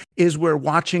circus is we're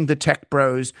watching the tech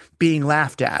bros being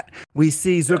laughed at. We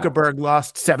see Zuckerberg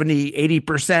lost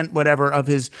 70-80% whatever of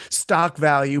his stock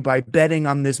value by betting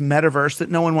on this metaverse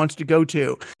that no one wants to go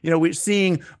to. We're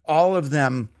seeing all of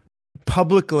them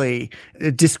publicly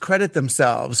discredit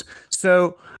themselves.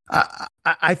 So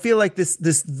I feel like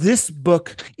this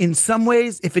book, in some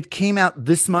ways, if it came out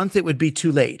this month, it would be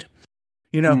too late.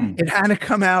 It had to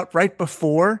come out right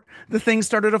before the thing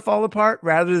started to fall apart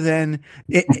rather than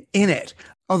in it.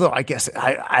 Although I guess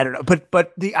I don't know.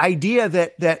 But the idea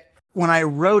that when I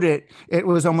wrote it, it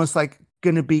was almost like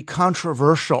going to be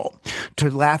controversial to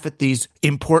laugh at these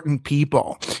important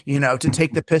people, to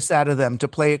take the piss out of them, to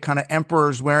play a kind of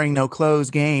emperors wearing no clothes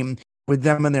game with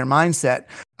them and their mindset.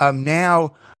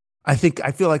 Now I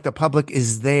feel like the public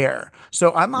is there.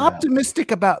 So I'm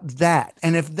optimistic about that.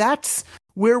 And if that's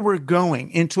where we're going,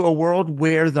 into a world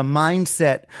where the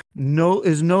mindset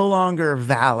is no longer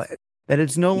valid, that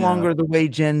it's no longer the way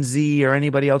Gen Z or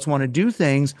anybody else want to do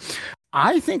things,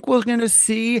 I think we're going to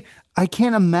see, I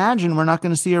can't imagine we're not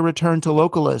going to see a return to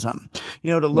localism,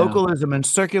 localism and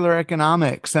circular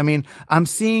economics. I mean, I'm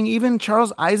seeing even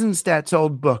Charles Eisenstadt's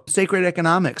old book, Sacred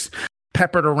Economics,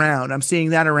 peppered around. I'm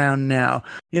seeing that around now.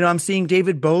 I'm seeing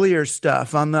David Bollier's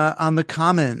stuff on the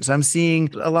Commons. I'm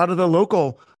seeing a lot of the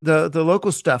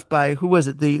local stuff by, who was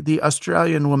it? The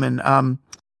Australian woman.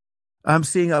 I'm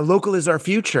seeing Local is Our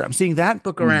Future. I'm seeing that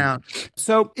book around.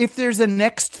 So if there's a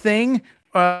next thing,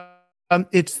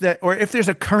 it's that, or if there's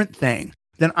a current thing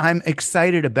that I'm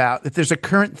excited about, if there's a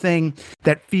current thing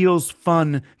that feels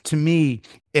fun to me,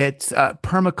 it's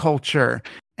permaculture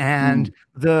and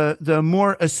the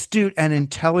more astute and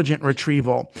intelligent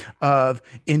retrieval of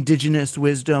indigenous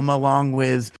wisdom along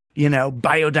with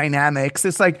biodynamics.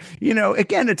 It's like,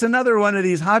 again, it's another one of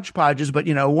these hodgepodges, but,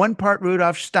 1 part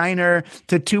Rudolf Steiner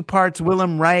to 2 parts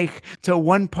Willem Reich to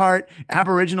 1 part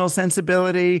Aboriginal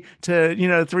sensibility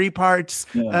to, 3 parts,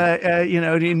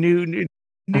 new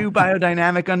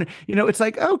biodynamic. It's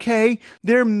like, okay,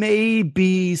 there may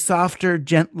be softer,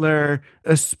 gentler,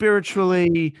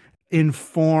 spiritually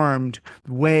informed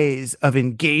ways of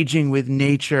engaging with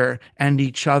nature and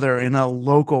each other in a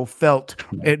local felt,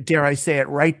 dare I say it,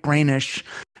 right brainish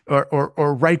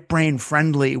or right brain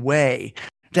friendly way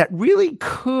that really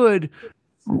could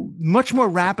much more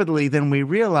rapidly than we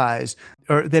realize,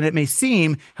 or than it may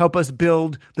seem, help us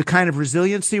build the kind of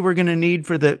resiliency we're going to need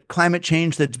for the climate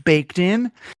change that's baked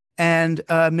in, and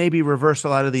maybe reverse a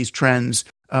lot of these trends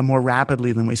more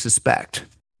rapidly than we suspect.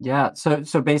 Yeah.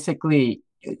 So basically,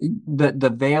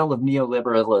 the veil of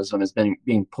neoliberalism has been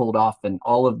being pulled off, and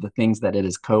all of the things that it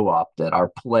has co-opted, our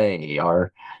play,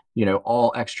 our,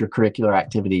 all extracurricular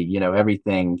activity,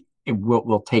 everything,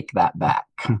 we'll take that back.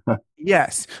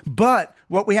 Yes. But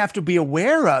what we have to be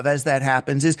aware of as that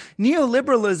happens is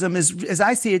neoliberalism is, as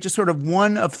I see it, just sort of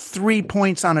one of 3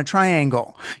 points on a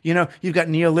triangle. You've got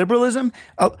neoliberalism.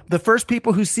 The first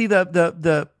people who see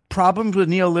the problems with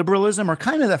neoliberalism are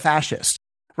kind of the fascists.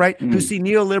 Right? Who see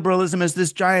neoliberalism as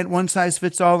this giant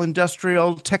one-size-fits-all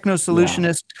industrial,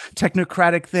 techno-solutionist,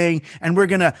 technocratic thing, and we're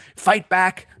going to fight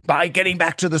back by getting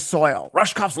back to the soil.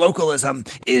 Rushkoff's localism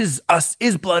is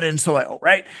blood and soil,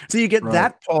 right? So you get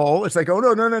that pole. It's like, oh,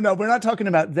 no, we're not talking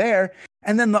about there.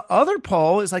 And then the other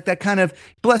pole is like that kind of,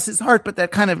 bless his heart, but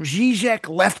that kind of Zizek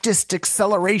leftist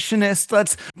accelerationist.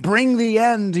 Let's bring the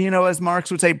end, as Marx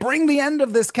would say, bring the end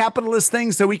of this capitalist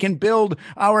thing so we can build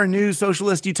our new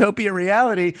socialist utopia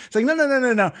reality. It's like, no.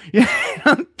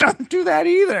 Don't do that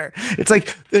either.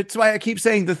 It's why I keep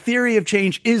saying the theory of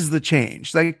change is the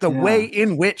change. Like the way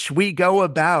in which we go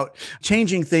about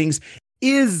changing things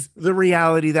is the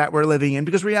reality that we're living in,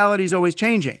 because reality is always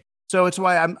changing. So it's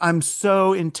why I'm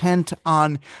so intent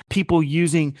on people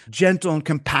using gentle and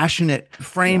compassionate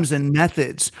frames and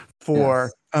methods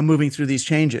for moving through these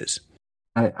changes.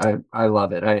 I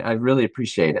love it. I really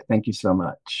appreciate it. Thank you so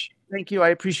much. Thank you. I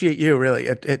appreciate you, really.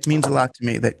 It means a lot to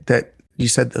me that you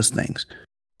said those things.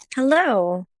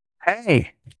 Hello.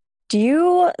 Hey. Do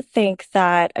you think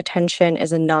that attention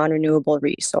is a non-renewable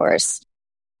resource?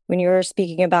 When you're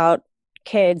speaking about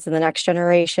kids and the next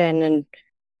generation and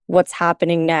what's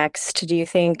happening next? Do you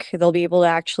think they'll be able to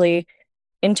actually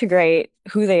integrate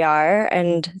who they are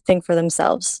and think for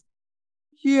themselves?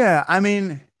 Yeah, I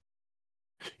mean,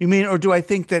 you mean, or do I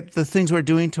think that the things we're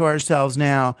doing to ourselves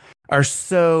now are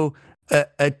so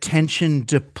attention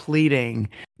depleting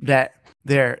that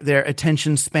their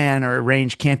attention span or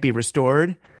range can't be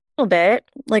restored? A little bit.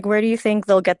 Like, where do you think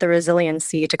they'll get the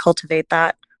resiliency to cultivate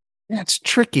that? That's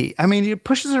tricky. I mean, it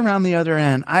pushes around the other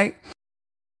end.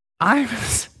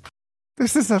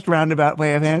 This is a roundabout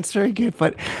way of answering it,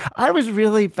 but I was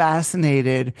really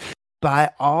fascinated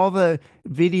by all the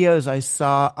videos I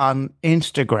saw on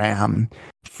Instagram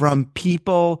from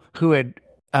people who had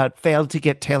failed to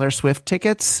get Taylor Swift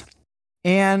tickets.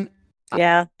 And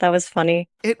yeah, that was funny.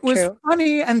 It was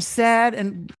funny and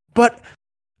sad, but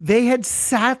they had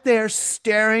sat there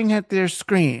staring at their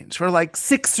screens for like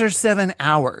 6 or 7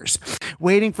 hours,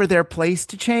 waiting for their place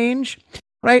to change,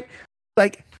 right?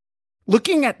 Like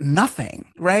looking at nothing,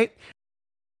 right?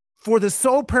 For the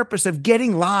sole purpose of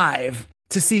getting live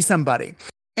to see somebody.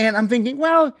 And I'm thinking,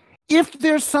 well, if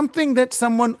there's something that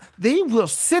they will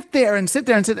sit there, and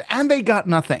they got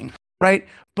nothing, right?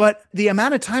 But the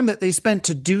amount of time that they spent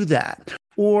to do that,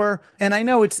 and I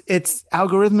know it's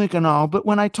algorithmic and all, but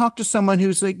when I talk to someone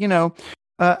who's like,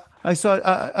 I saw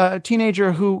a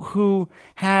teenager who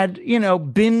had,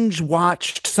 binge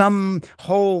watched some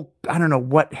whole, I don't know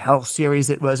what hell series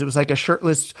it was. It was like a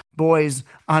shirtless boys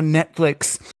on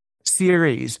Netflix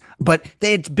series, but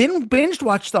they had binge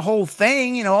watched the whole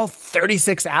thing, all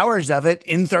 36 hours of it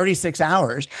in 36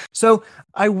 hours. So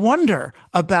I wonder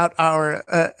about our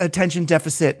attention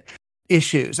deficit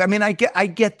issues. I mean, I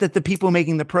get that the people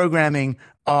making the programming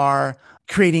are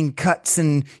creating cuts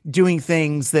and doing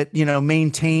things that,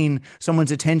 maintain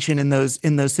someone's attention in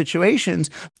those situations.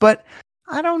 But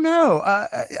I don't know.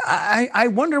 I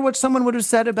wonder what someone would have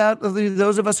said about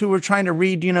those of us who were trying to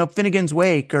read, Finnegan's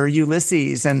Wake or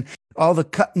Ulysses and all the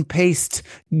cut and paste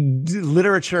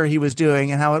literature he was doing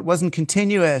and how it wasn't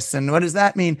continuous. And what does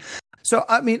that mean? So,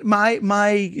 I mean,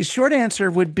 my short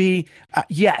answer would be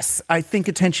yes, I think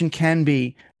attention can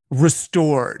be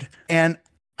restored. And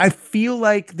I feel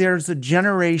like there's a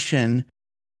generation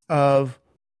of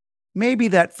maybe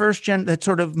that that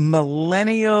sort of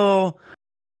millennial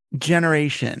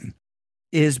generation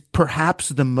is perhaps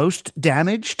the most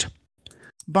damaged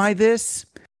by this.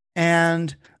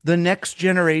 And the next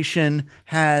generation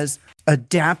has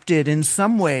adapted in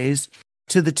some ways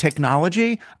to the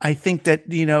technology. I think that,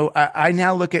 I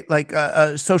now look at like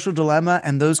a Social Dilemma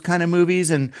and those kind of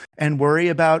movies and worry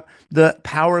about the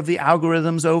power of the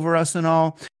algorithms over us and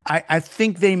all. I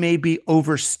think they may be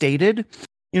overstated,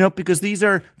 because these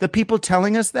are the people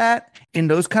telling us that in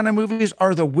those kind of movies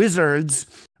are the wizards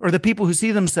or the people who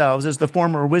see themselves as the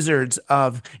former wizards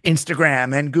of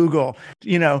Instagram and Google,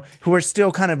 who are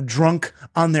still kind of drunk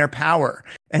on their power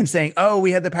and saying, oh,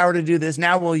 we had the power to do this.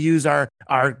 Now we'll use our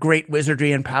great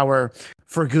wizardry and power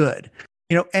for good.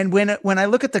 And when I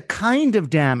look at the kind of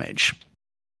damage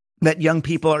that young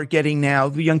people are getting now,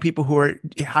 the young people who are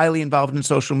highly involved in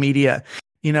social media,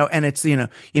 and it's,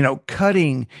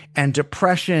 cutting and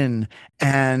depression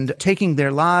and taking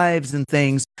their lives and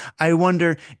things. I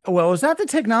wonder, well, is that the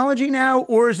technology now?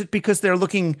 Or is it because they're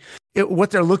looking at what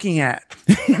they're looking at?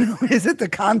 Is it the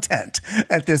content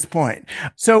at this point?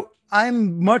 So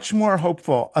I'm much more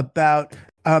hopeful about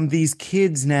these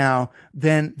kids now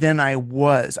than I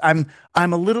was. I'm a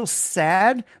little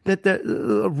sad that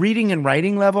the reading and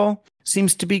writing level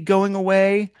seems to be going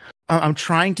away. I'm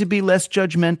trying to be less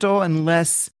judgmental and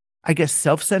less, I guess,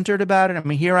 self-centered about it. I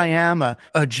mean, here I am, a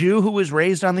Jew who was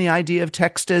raised on the idea of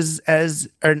text as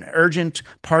an urgent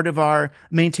part of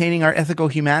maintaining our ethical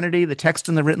humanity, the text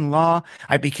and the written law.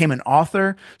 I became an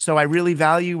author, so I really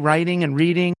value writing and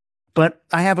reading. But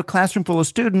I have a classroom full of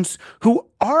students who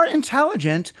are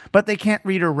intelligent, but they can't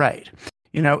read or write.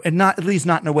 And not, at least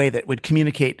not in a way that would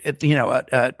communicate,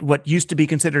 what used to be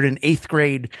considered an 8th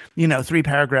grade,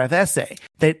 3-paragraph essay.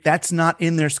 That's not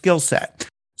in their skill set.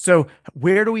 So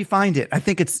where do we find it? I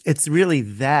think it's really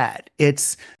that.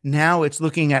 It's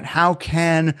looking at how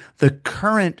can the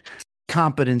current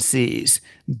competencies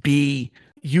be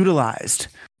utilized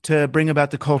to bring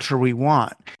about the culture we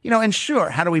want. And sure,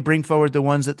 how do we bring forward the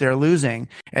ones that they're losing?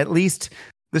 At least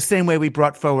the same way we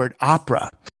brought forward opera.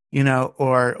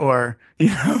 Or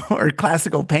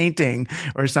classical painting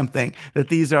or something, that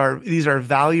these are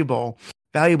valuable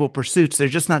pursuits. They're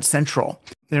just not central.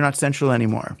 They're not central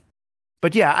anymore.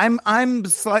 But yeah, I'm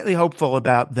slightly hopeful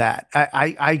about that.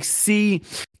 I see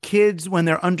kids when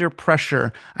they're under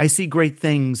pressure. I see great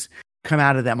things come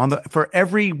out of them. For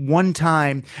every one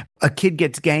time a kid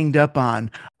gets ganged up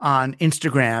on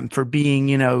Instagram for being,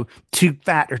 too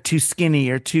fat or too skinny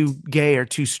or too gay or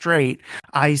too straight,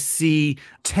 I see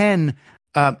 10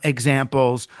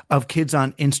 examples of kids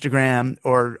on Instagram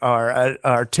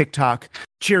or TikTok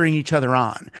cheering each other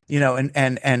on,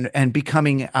 and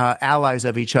becoming allies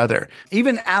of each other,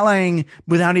 even allying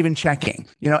without even checking,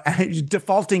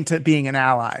 defaulting to being an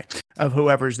ally of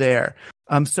whoever's there.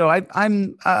 So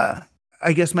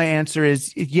I guess my answer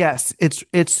is yes,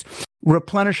 it's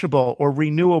replenishable or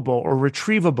renewable or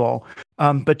retrievable,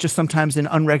 but just sometimes in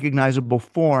unrecognizable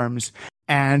forms,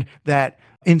 and that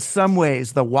in some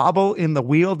ways, the wobble in the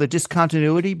wheel, the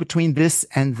discontinuity between this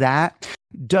and that,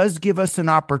 does give us an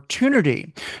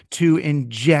opportunity to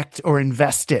inject or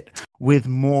invest it with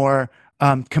more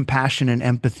compassion and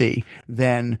empathy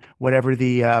than whatever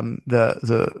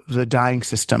the dying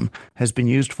system has been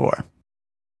used for.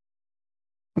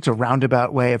 It's a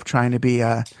roundabout way of trying to be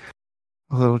a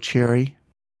little cheery.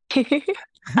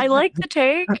 I like the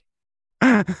take.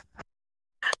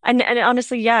 And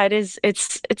honestly, yeah,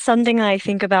 it's something I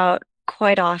think about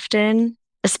quite often,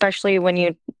 especially when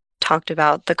you talked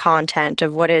about the content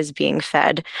of what is being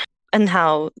fed and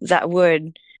how that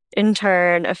would in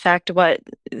turn affect what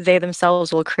they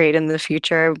themselves will create in the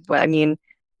future. I mean,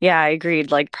 yeah, I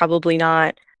agreed, like probably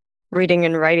not reading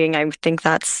and writing. I think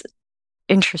that's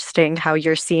interesting how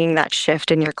you're seeing that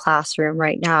shift in your classroom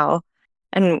right now.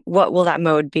 And what will that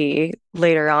mode be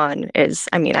later on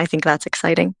I think that's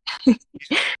exciting.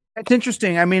 It's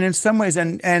interesting. I mean, in some ways,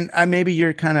 and maybe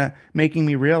you're kind of making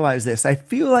me realize this. I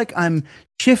feel like I'm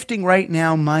shifting right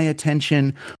now my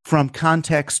attention from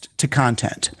context to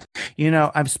content.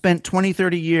 I've spent 20,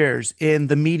 30 years in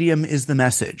the medium is the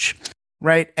message,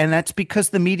 right? And that's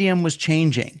because the medium was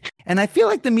changing. And I feel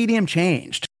like the medium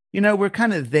changed. We're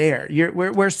kind of there.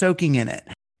 We're soaking in it.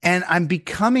 And I'm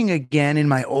becoming, again, in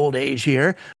my old age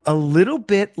here, a little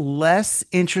bit less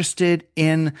interested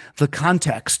in the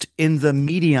context, in the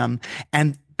medium,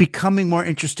 and becoming more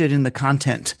interested in the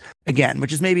content again,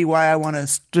 which is maybe why I want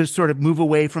to sort of move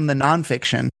away from the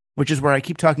nonfiction, which is where I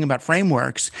keep talking about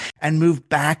frameworks, and move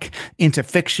back into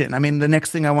fiction. I mean, the next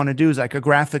thing I want to do is like a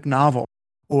graphic novel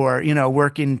or,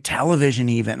 work in television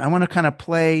even. I want to kind of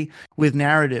play with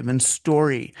narrative and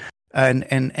story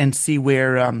and see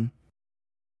where...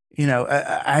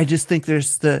 I just think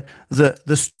there's the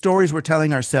stories we're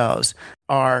telling ourselves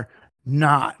are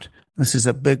not, this is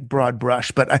a big broad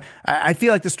brush, but I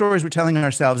feel like the stories we're telling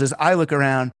ourselves as I look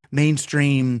around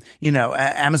mainstream,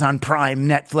 Amazon Prime,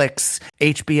 Netflix,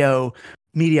 HBO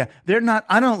media,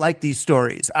 I don't like these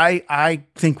stories. I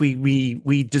think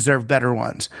we deserve better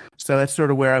ones. So that's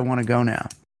sort of where I want to go now.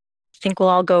 I think we'll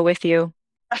all go with you.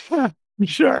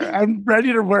 Sure. I'm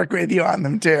ready to work with you on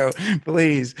them too.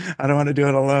 Please. I don't want to do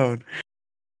it alone.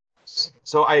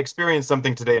 So I experienced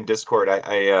something today in Discord.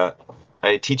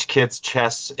 I teach kids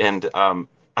chess, and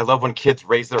I love when kids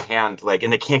raise their hand,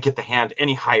 and they can't get the hand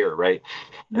any higher, right?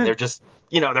 And they're just,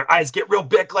 their eyes get real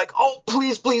big, like, oh,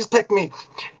 please pick me.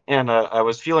 And I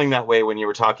was feeling that way when you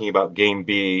were talking about Game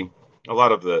B, a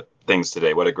lot of the things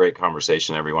today. What a great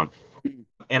conversation, everyone.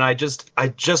 And I just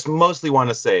mostly want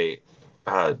to say,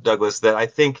 Douglas, that I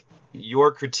think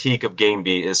your critique of Game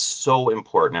B is so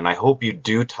important, and I hope you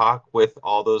do talk with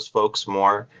all those folks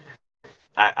more.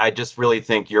 I just really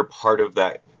think you're part of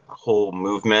that whole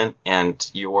movement, and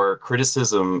your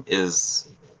criticism is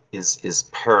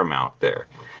paramount there.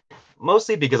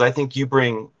 Mostly because I think you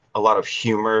bring a lot of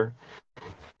humor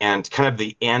and kind of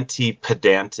the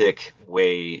anti-pedantic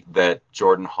way that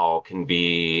Jordan Hall can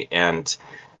be, and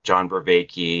John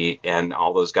Vervaeke and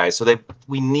all those guys. So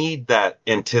we need that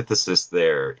antithesis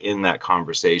there in that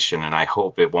conversation. And I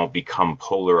hope it won't become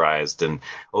polarized and,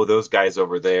 oh, those guys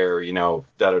over there,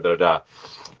 da-da-da-da.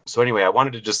 So anyway, I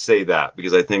wanted to just say that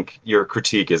because I think your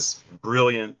critique is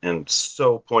brilliant and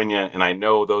so poignant. And I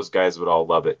know those guys would all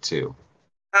love it too.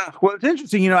 Well, it's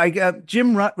interesting.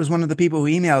 Jim Rutt was one of the people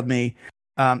who emailed me.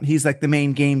 He's like the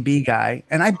main Game B guy.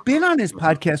 And I've been on his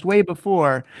podcast way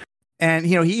before. And,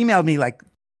 he emailed me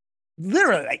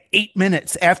literally 8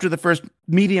 minutes after the first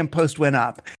Medium post went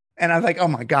up. And I was like, oh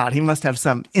my God, he must have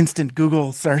some instant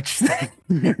Google search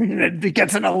thing. He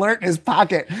gets an alert in his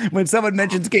pocket when someone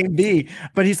mentions Game B.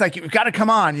 But he's like, you've got to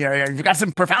come on. You've got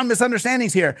some profound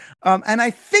misunderstandings here. And I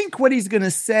think what he's going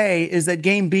to say is that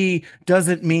Game B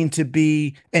doesn't mean to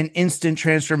be an instant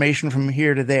transformation from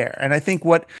here to there. And I think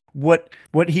what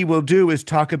he will do is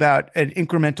talk about an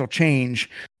incremental change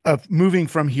of moving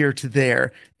from here to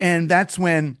there. And that's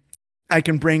when I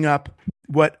can bring up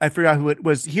what I forgot who it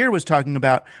was here was talking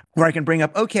about, where I can bring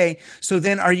up, okay, so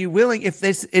then are you willing,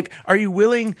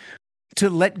 to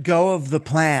let go of the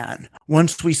plan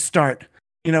once we start.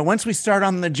 Once we start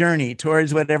on the journey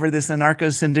towards whatever this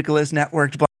anarcho-syndicalist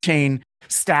networked blockchain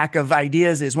stack of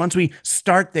ideas is, once we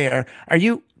start there, are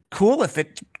you cool if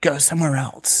it goes somewhere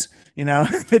else?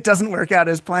 If it doesn't work out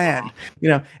as planned,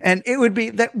 and it would be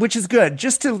that, which is good,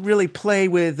 just to really play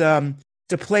with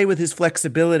his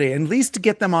flexibility, and at least to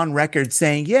get them on record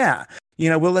saying, yeah,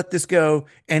 we'll let this go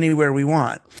anywhere we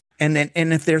want. And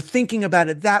if they're thinking about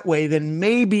it that way, then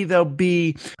maybe they'll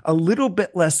be a little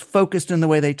bit less focused in the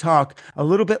way they talk, a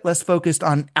little bit less focused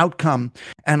on outcome,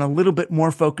 and a little bit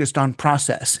more focused on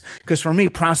process. Because for me,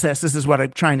 process, this is what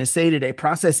I'm trying to say today,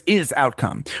 process is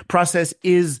outcome. Process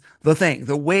is the thing.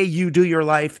 The way you do your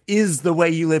life is the way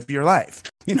you live your life.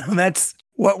 That's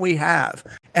what we have.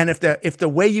 And if the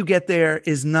way you get there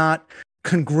is not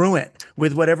congruent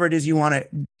with whatever it is you want to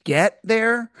get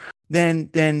there, then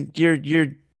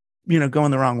you're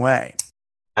going the wrong way.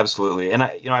 Absolutely. And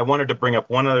I wanted to bring up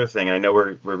one other thing. I know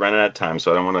we're running out of time,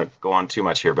 so I don't want to go on too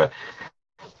much here, but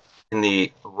in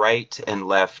the right and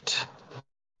left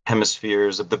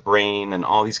hemispheres of the brain and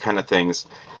all these kind of things,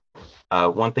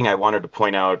 one thing I wanted to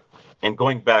point out, and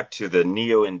going back to the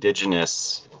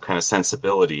neo-indigenous kind of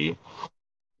sensibility,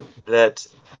 that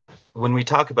when we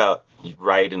talk about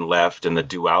right and left and the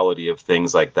duality of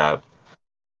things like that,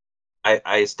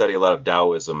 I study a lot of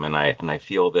Taoism, and I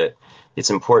feel that it's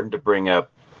important to bring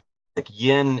up, like,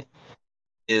 yin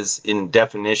is, in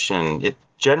definition, it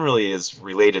generally is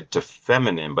related to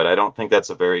feminine, but I don't think that's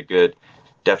a very good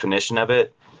definition of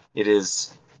it. It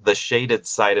is the shaded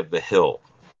side of the hill.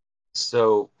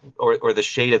 So, or the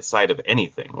shaded side of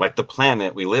anything. Like the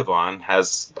planet we live on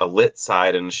has a lit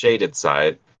side and a shaded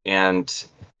side, and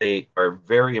they are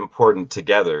very important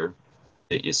together.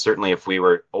 Certainly, if we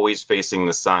were always facing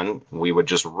the sun, we would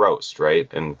just roast,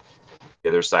 right? And the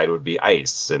other side would be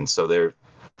ice. And so they're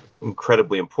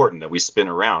incredibly important that we spin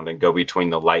around and go between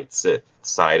the light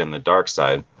side and the dark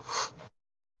side.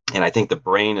 And I think the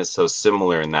brain is so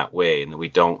similar in that way, and that we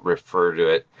don't refer to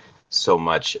it so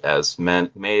much as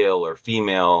male or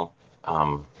female,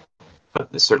 but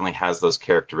it certainly has those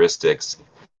characteristics.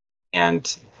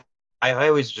 And I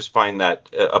always just find that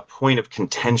a point of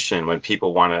contention when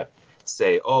people want to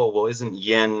say, oh, well, isn't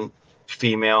yin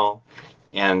female?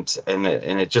 And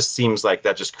it just seems like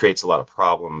that just creates a lot of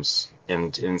problems.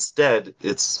 And instead,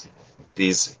 it's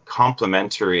these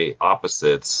complementary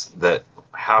opposites that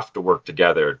have to work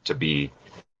together to be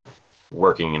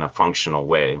working in a functional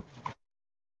way.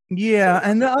 Yeah,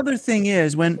 and the other thing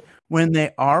is when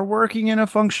they are working in a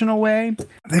functional way,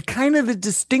 the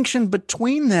distinction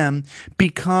between them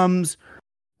becomes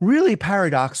really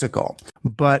paradoxical.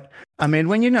 But I mean,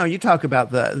 when you talk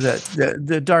about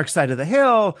the dark side of the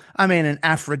hill, I mean, and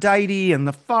Aphrodite and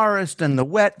the forest and the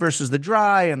wet versus the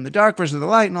dry and the dark versus the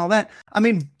light and all that. I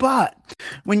mean, but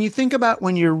when you think about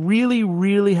when you're really,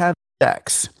 really having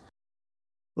sex,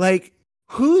 like,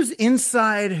 who's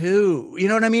inside who? You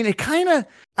know what I mean?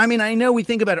 I know we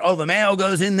think about it, oh, the male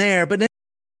goes in there, but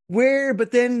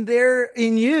then they're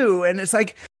in you. And it's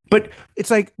like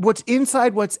what's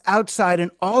inside, what's outside, and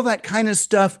all that kind of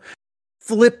stuff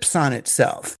flips on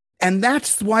itself. And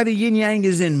that's why the yin yang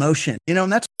is in motion,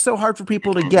 and that's so hard for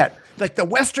people to get. Like the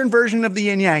Western version of the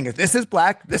yin yang is, this is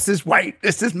black, this is white,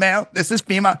 this is male, this is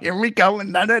female, here we go,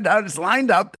 and it's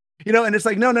lined up, and it's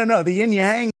like, no, the yin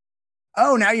yang,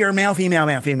 oh, now you're male, female,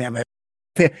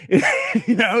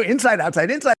 inside,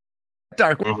 outside, inside,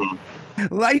 dark,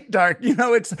 light, dark,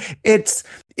 it's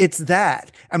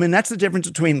that. I mean, that's the difference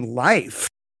between life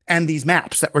and these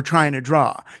maps that we're trying to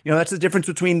draw. That's the difference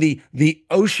between the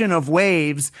ocean of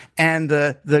waves and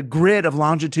the grid of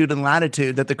longitude and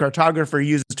latitude that the cartographer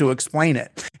uses to explain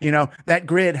it. That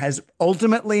grid has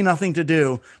ultimately nothing to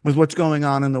do with what's going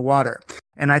on in the water.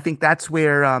 And I think that's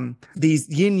where these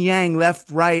yin yang, left,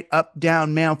 right, up,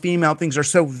 down, male, female things are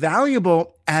so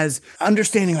valuable as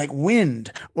understanding like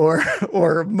wind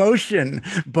or motion,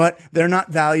 but they're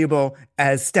not valuable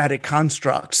as static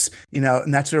constructs,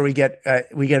 and that's where we get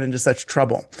into such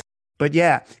trouble. But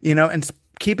yeah, and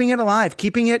keeping it alive,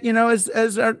 keeping it,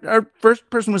 as our first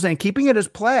person was saying, keeping it as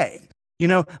play,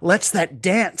 lets that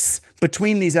dance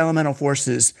between these elemental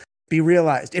forces be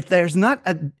realized. If there's not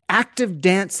an active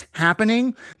dance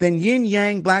happening, then yin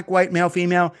yang, black, white, male,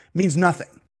 female means nothing,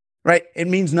 right? It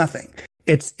means nothing.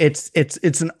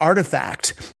 It's an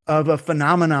artifact of a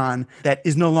phenomenon that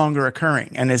is no longer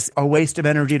occurring and is a waste of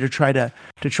energy to try to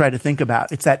think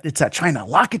about. It's that trying to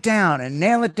lock it down and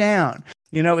nail it down.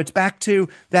 It's back to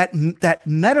that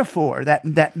metaphor,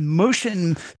 that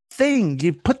motion thing.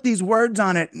 You put these words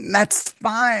on it, and that's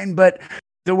fine, but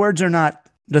the words are not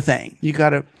the thing. You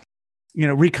got to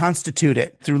reconstitute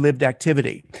it through lived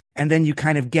activity. And then you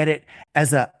kind of get it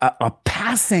as a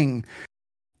passing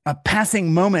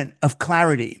moment of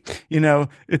clarity.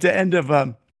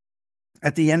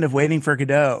 At the end of Waiting for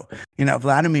Godot,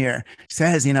 Vladimir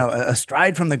says,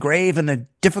 astride from the grave and the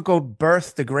difficult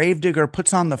birth, the gravedigger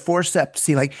puts on the forceps.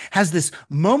 He has this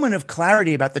moment of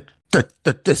clarity about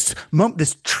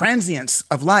this transience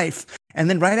of life. And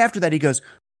then right after that, he goes,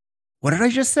 what did I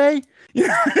just say?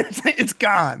 It's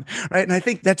gone, right? And I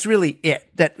think that's really it.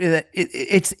 That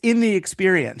it's in the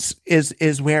experience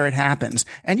is where it happens.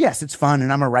 And yes, it's fun,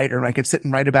 and I'm a writer, and I could sit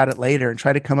and write about it later and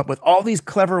try to come up with all these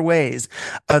clever ways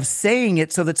of saying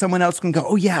it so that someone else can go,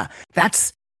 oh yeah,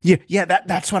 that's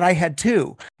what I had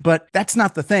too. But that's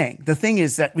not the thing. The thing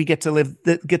is that we get to live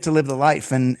the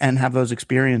life and have those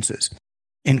experiences.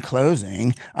 In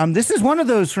closing, this is one of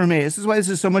those for me. This is why this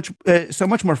is so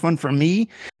much more fun for me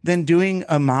than doing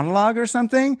a monologue or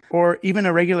something, or even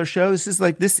a regular show.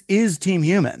 This is Team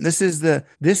Human. This is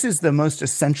the most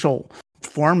essential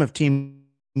form of Team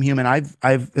Human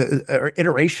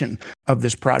iteration of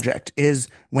this project is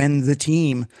when the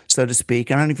team, so to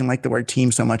speak. I don't even like the word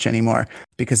team so much anymore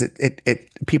because it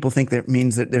people think that it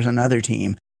means that there's another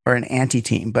team or an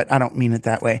anti-team, but I don't mean it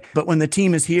that way. But when the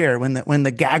team is here, when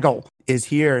the gaggle is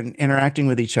here and interacting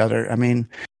with each other, I mean,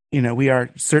 we are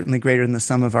certainly greater than the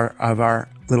sum of our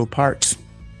little parts.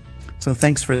 So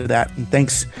thanks for that, and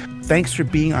thanks for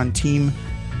being on Team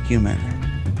Human.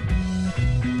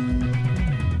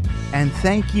 And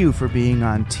thank you for being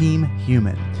on Team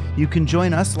Human. You can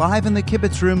join us live in the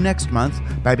Kibitz Room next month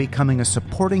by becoming a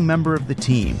supporting member of the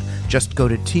team. Just go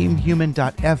to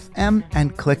teamhuman.fm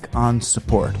and click on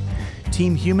support.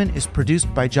 Team Human is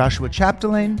produced by Joshua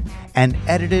Chapdelaine and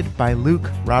edited by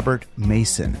Luke Robert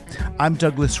Mason. I'm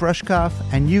Douglas Rushkoff,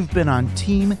 and you've been on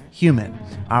Team Human,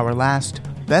 our last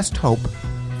best hope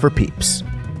for peeps.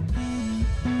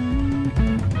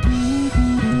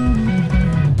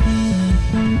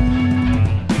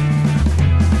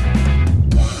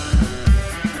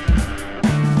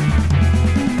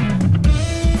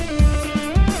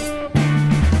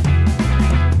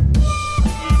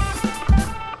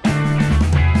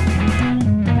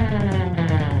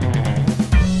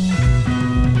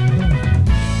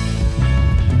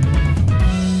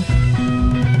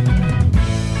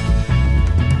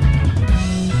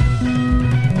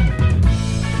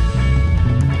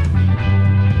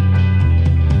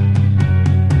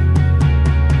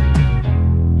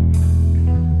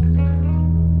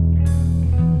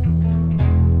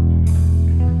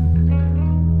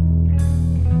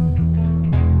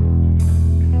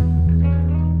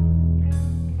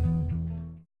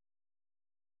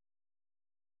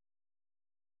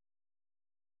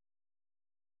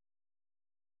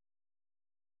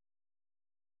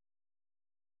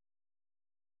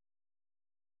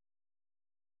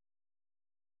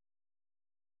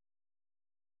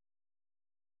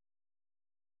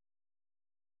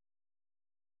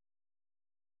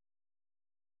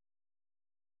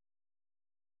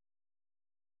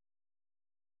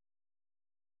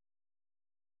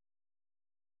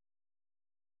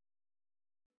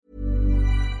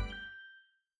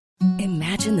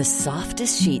 Imagine the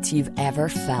softest sheets you've ever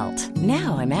felt.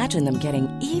 Now imagine them getting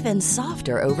even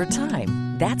softer over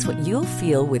time. That's what you'll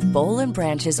feel with Boll &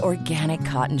 Branch's organic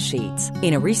cotton sheets.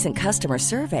 In a recent customer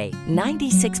survey,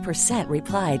 96%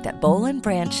 replied that Boll &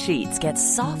 Branch sheets get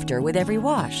softer with every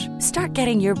wash. Start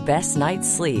getting your best night's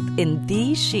sleep in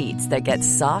these sheets that get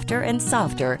softer and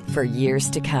softer for years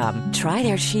to come. Try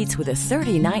their sheets with a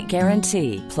 30-night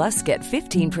guarantee. Plus, get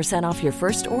 15% off your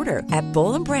first order at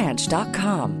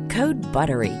bollandbranch.com. Code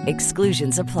BUTTERY.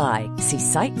 Exclusions apply. See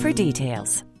site for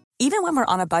details. Even when we're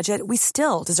on a budget, we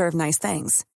still deserve nice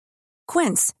things.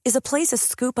 Quince is a place to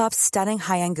scoop up stunning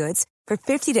high-end goods for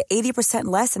 50 to 80%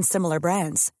 less than similar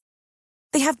brands.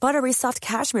 They have buttery soft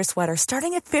cashmere sweaters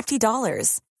starting at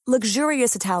 $50,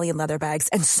 luxurious Italian leather bags,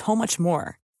 and so much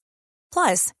more.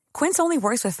 Plus, Quince only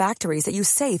works with factories that use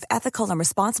safe, ethical, and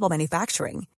responsible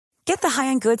manufacturing. Get the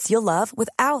high-end goods you'll love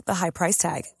without the high price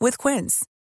tag with Quince.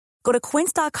 Go to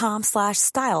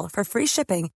quince.com/style for free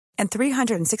shipping and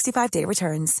 365-day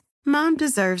returns. Mom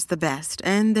deserves the best,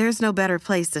 and there's no better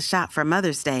place to shop for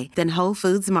Mother's Day than Whole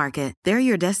Foods Market. They're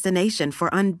your destination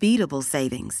for unbeatable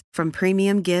savings, from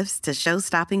premium gifts to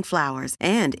show-stopping flowers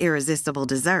and irresistible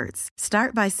desserts.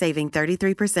 Start by saving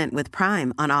 33% with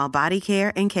Prime on all body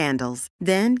care and candles.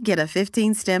 Then get a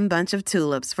 15-stem bunch of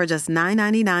tulips for just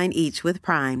 $9.99 each with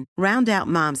Prime. Round out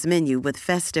Mom's menu with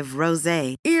festive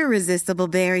rosé, irresistible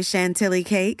berry chantilly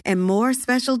cake, and more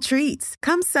special treats.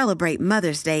 Come celebrate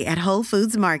Mother's Day at Whole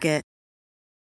Foods Market.